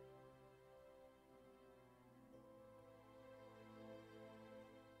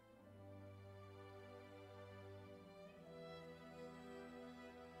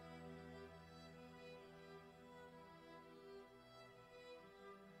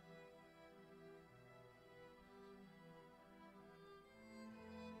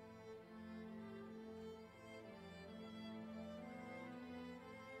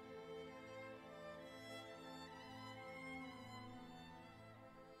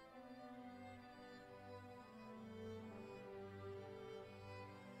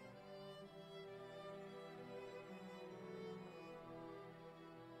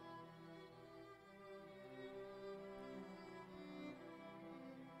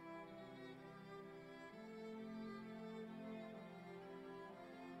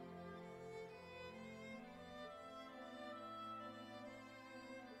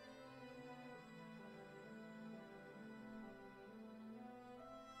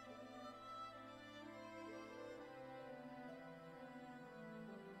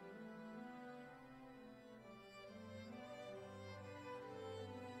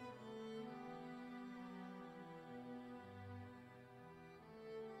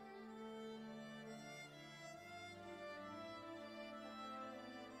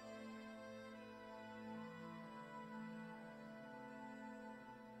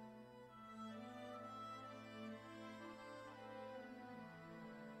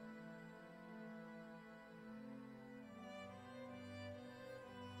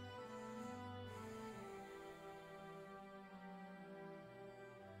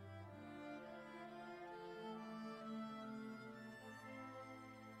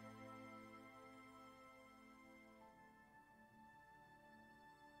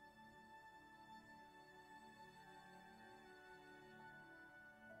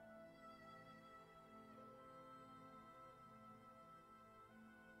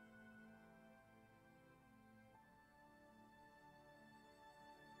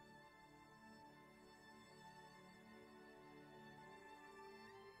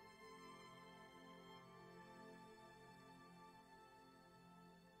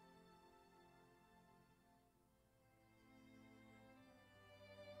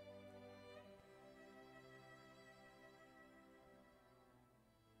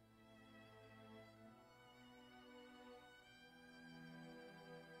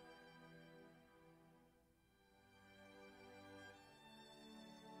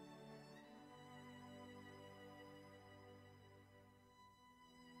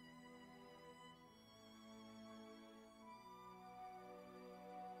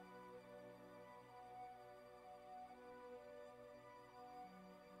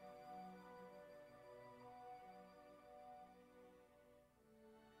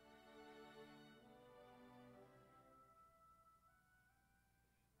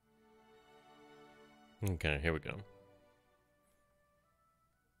 Okay, here we go.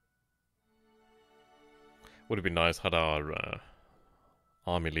 Would have been nice had our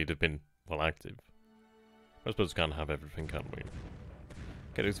army leader been, well, active. I suppose we can't have everything, can we?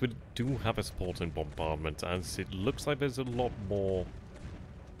 Okay, so we do have a support in bombardment, as it looks like there's a lot more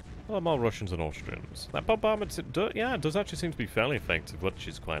Russians and Austrians. That bombardment, yeah, it does actually seem to be fairly effective, which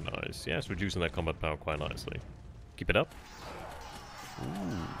is quite nice. Yeah, it's reducing their combat power quite nicely. Keep it up.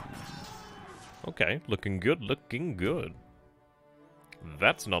 Ooh. Okay, looking good, looking good.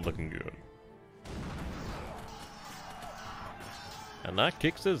 That's not looking good. And that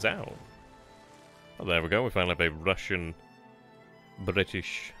kicks us out. Oh, there we go, we finally have a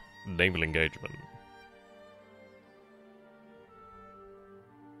Russian-British naval engagement.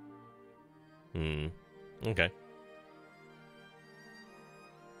 Okay.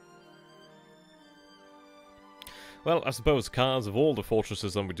 Well, I suppose Kars, of all the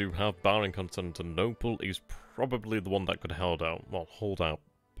fortresses that we do have, barring Constantinople, is probably the one that could hold out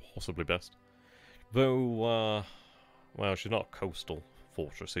possibly best. Though, well, she's not a coastal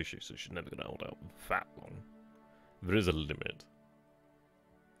fortress, is she? So she's never going to hold out that long. There is a limit.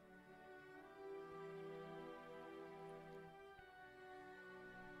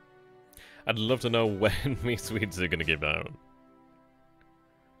 I'd love to know when we Swedes are going to give out.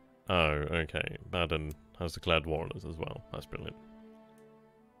 Oh, okay. Baden has declared war on us as well. That's brilliant.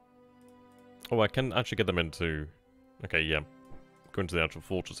 Oh, I can actually get them into... Okay, yeah. Go into the actual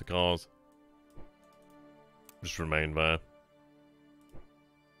fortress of Kars. Just remain there.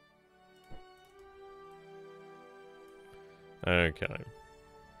 Okay.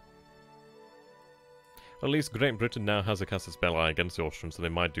 At least Great Britain now has a casus belli against the Austrians, so they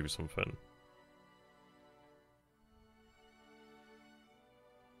might do something.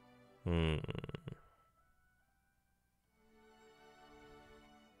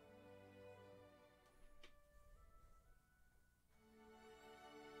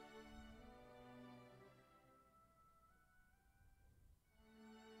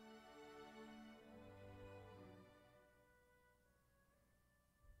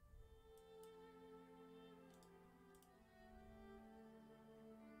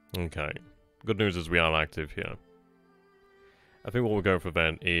 Okay. Good news is we are active here. I think what we'll go for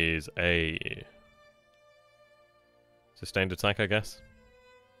then is a sustained attack, I guess.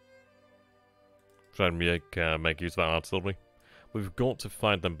 Try and make use of our artillery. We've got to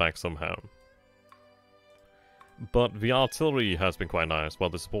fight them back somehow. But the artillery has been quite nice. Well,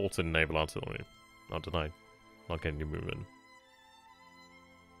 the support in naval artillery. Not denied. Not getting you moving.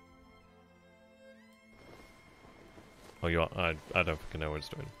 Oh, you are? I don't fucking know what it's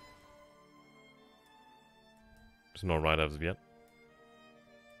doing. It's not right as of yet.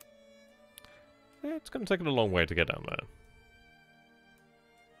 Yeah, it's going to take it a long way to get down there.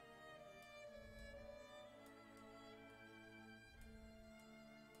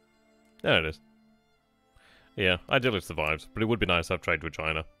 There it is. Yeah, ideally it survives, but it would be nice to have trade with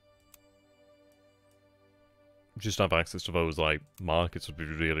China. Just have access to those, like, markets would be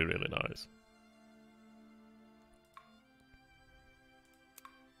really, really nice.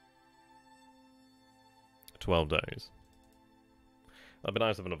 "12 days. That'd be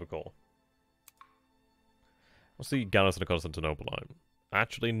nice to have another call. What's the garrison of Constantinople like?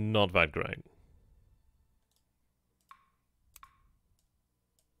 Actually, not that great.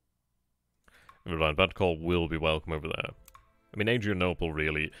 Right, that call will be welcome over there. I mean, Adrianople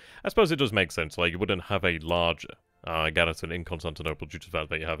really... I suppose it does make sense. Like, you wouldn't have a large garrison in Constantinople due to the fact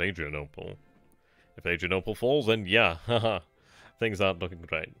that you have Adrianople. If Adrianople falls, then yeah, haha, things aren't looking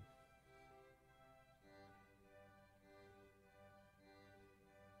great.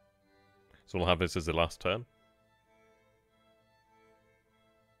 So we'll have this as the last turn.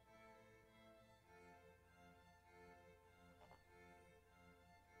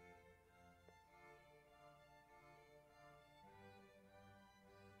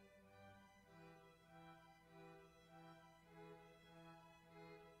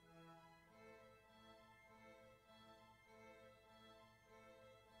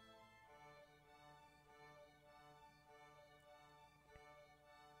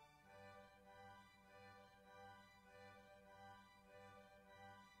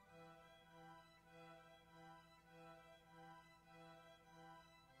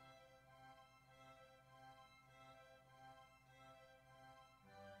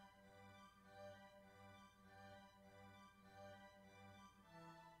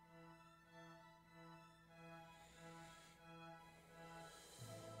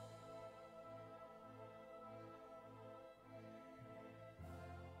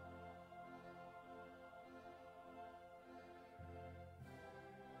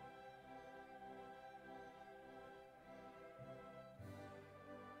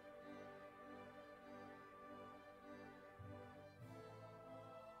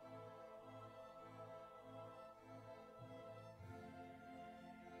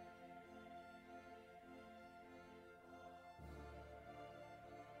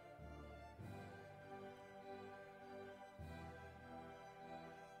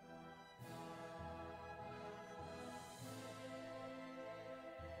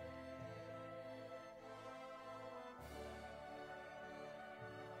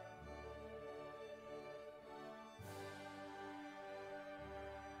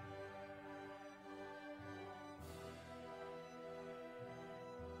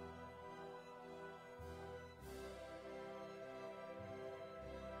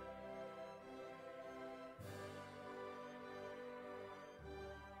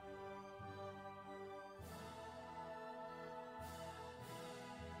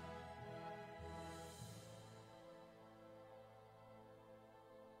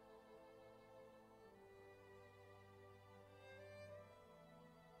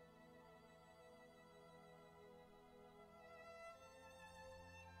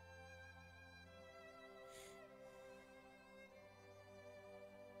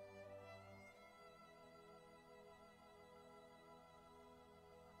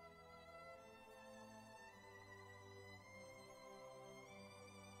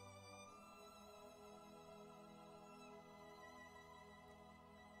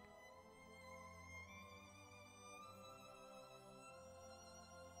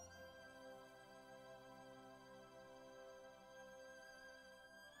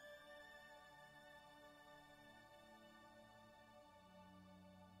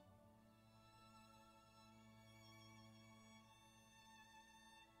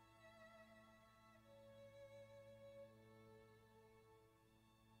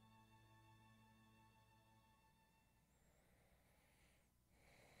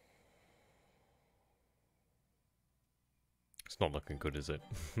 It's not looking good, is it?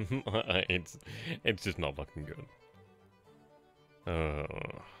 it's just not looking good.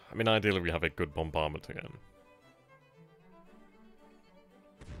 I mean, ideally we have a good bombardment again.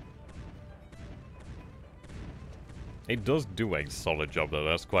 It does do a solid job though,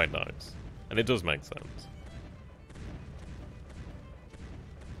 that's quite nice. And it does make sense.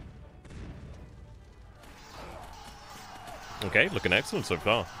 Okay, looking excellent so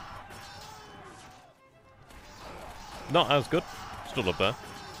far. Not as good. Still up there.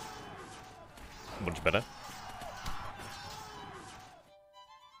 Much better.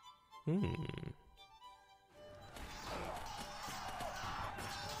 Well,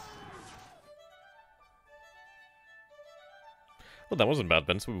 that wasn't bad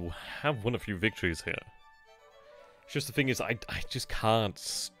then, so we will have won a few victories here. It's just the thing is, I just can't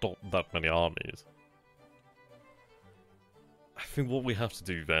stop that many armies. I think what we have to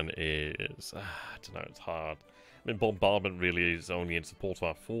do then is... I don't know, it's hard. I mean, bombardment really is only in support of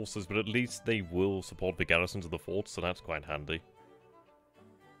our forces, but at least they will support the garrisons of the fort, so that's quite handy.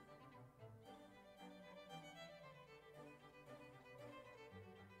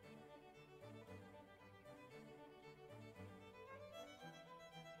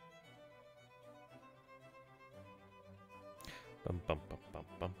 Bum, bum, bum, bum,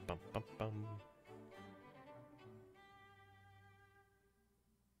 bum, bum, bum, bum.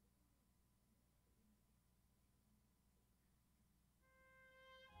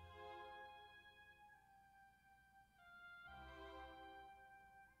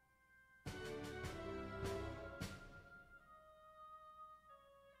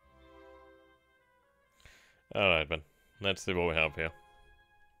 Alright, then. Let's see what we have here.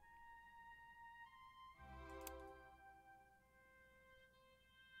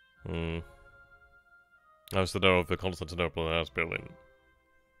 I was the door of the Constantinople, and that's brilliant.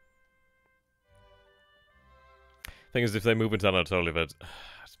 Thing is, if they move into Anatolia, it's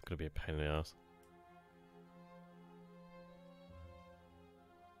gonna be a pain in the ass.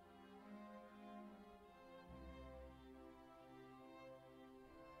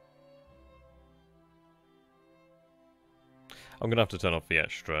 I'm gonna have to turn off the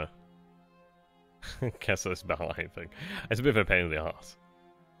extra Kessos ballet thing. It's a bit of a pain in the ass.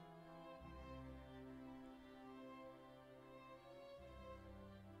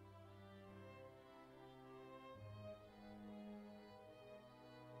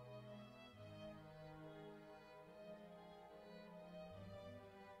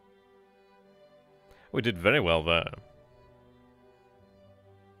 We did very well there.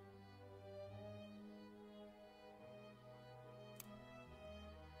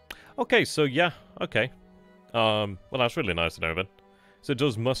 Okay, so yeah, okay. Well, that's really nice to know then. So it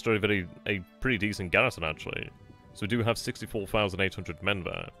does muster a pretty decent garrison, actually. So we do have 64,800 men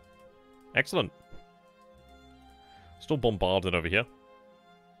there. Excellent. Still bombarding over here.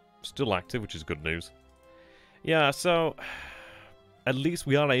 Still active, which is good news. Yeah, so... at least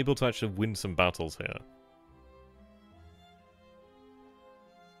we are able to actually win some battles here.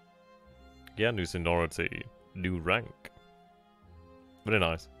 Yeah, new seniority. New rank. Very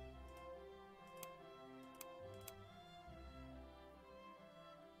nice.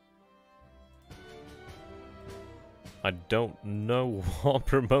 I don't know what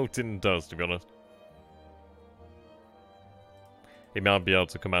promoting does, to be honest. He might be able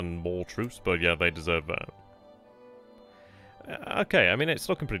to command more troops, but yeah, they deserve that. Okay, I mean, it's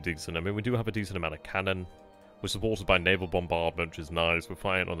looking pretty decent. I mean, we do have a decent amount of cannon. We're supported by naval bombardment, which is nice. We're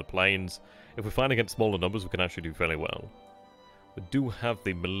fighting on the plains. If we're fighting against smaller numbers, we can actually do fairly well. We do have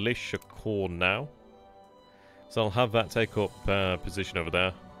the militia corps now. So I'll have that take up position over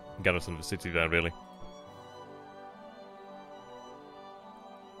there. Garrison the city there, really.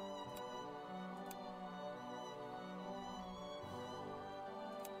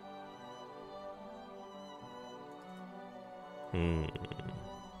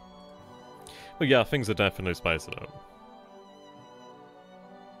 But yeah, things are definitely spicing up.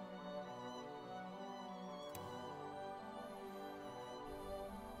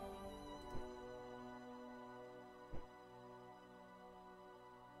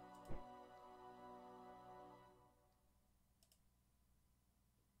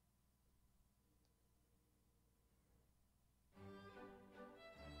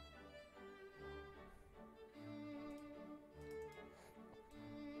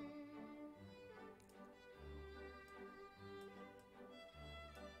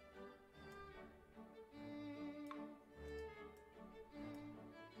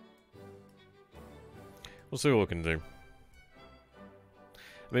 We'll see what we can do.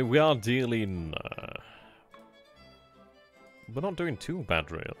 I mean, we are dealing... we're not doing too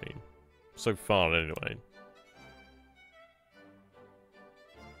bad, really. So far, anyway.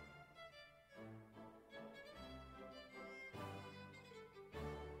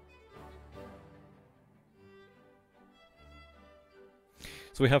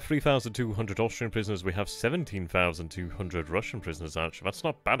 So we have 3,200 Austrian prisoners, we have 17,200 Russian prisoners actually. That's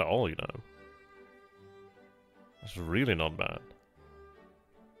not bad at all, you know. That's really not bad.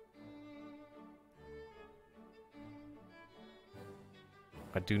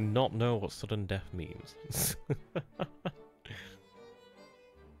 I do not know what sudden death means.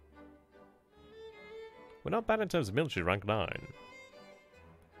 We're not bad in terms of military, rank 9.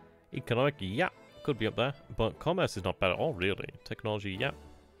 Economic, yeah, could be up there. But commerce is not bad at all, really. Technology, yeah.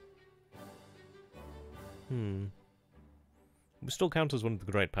 We still count as one of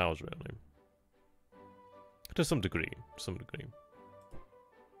the great powers, really. To some degree, So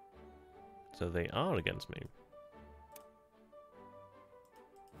they are against me.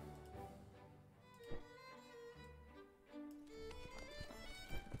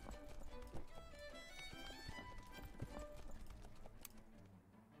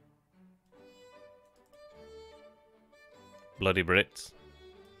 Bloody Brits.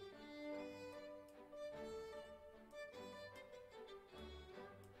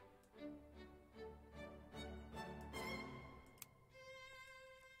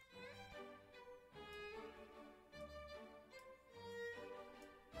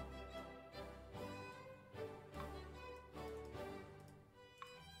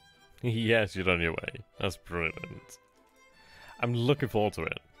 Yes, you're on your way. That's brilliant. I'm looking forward to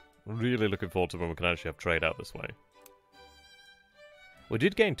it. Really looking forward to when we can actually have trade out this way. We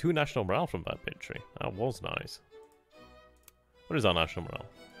did gain 2 national morale from that victory. That was nice. What is our national morale?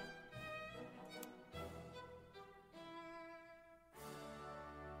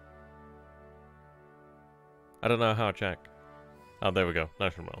 I don't know how to check. Oh, there we go.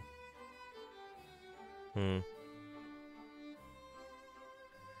 National morale.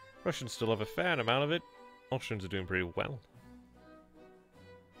 Russians still have a fair amount of it. Austrians are doing pretty well.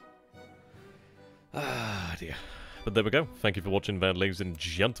 Ah, dear. But there we go. Thank you for watching there, ladies and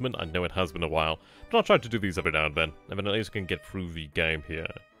gentlemen. I know it has been a while, but I'll try to do these every now and then at least can get through the game here.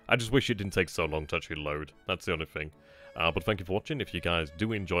 I just wish it didn't take so long to actually load. That's the only thing. But thank you for watching. If you guys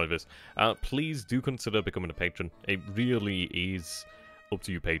do enjoy this, please do consider becoming a patron. It really is up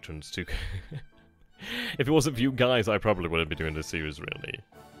to you patrons to... If it wasn't for you guys, I probably wouldn't be doing this series, really.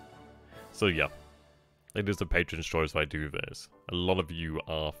 So yeah, it is a patron's choice if I do this. A lot of you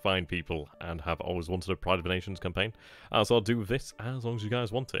are fine people and have always wanted a Pride of the Nations campaign, so I'll do this as long as you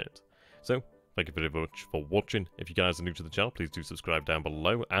guys want it. So, thank you very much for watching. If you guys are new to the channel, please do subscribe down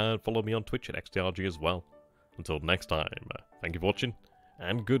below and follow me on Twitch at XTRG as well. Until next time, thank you for watching,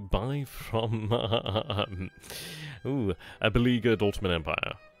 and goodbye from a beleaguered Ottoman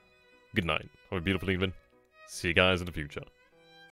Empire. Good night, have a beautiful evening, see you guys in the future.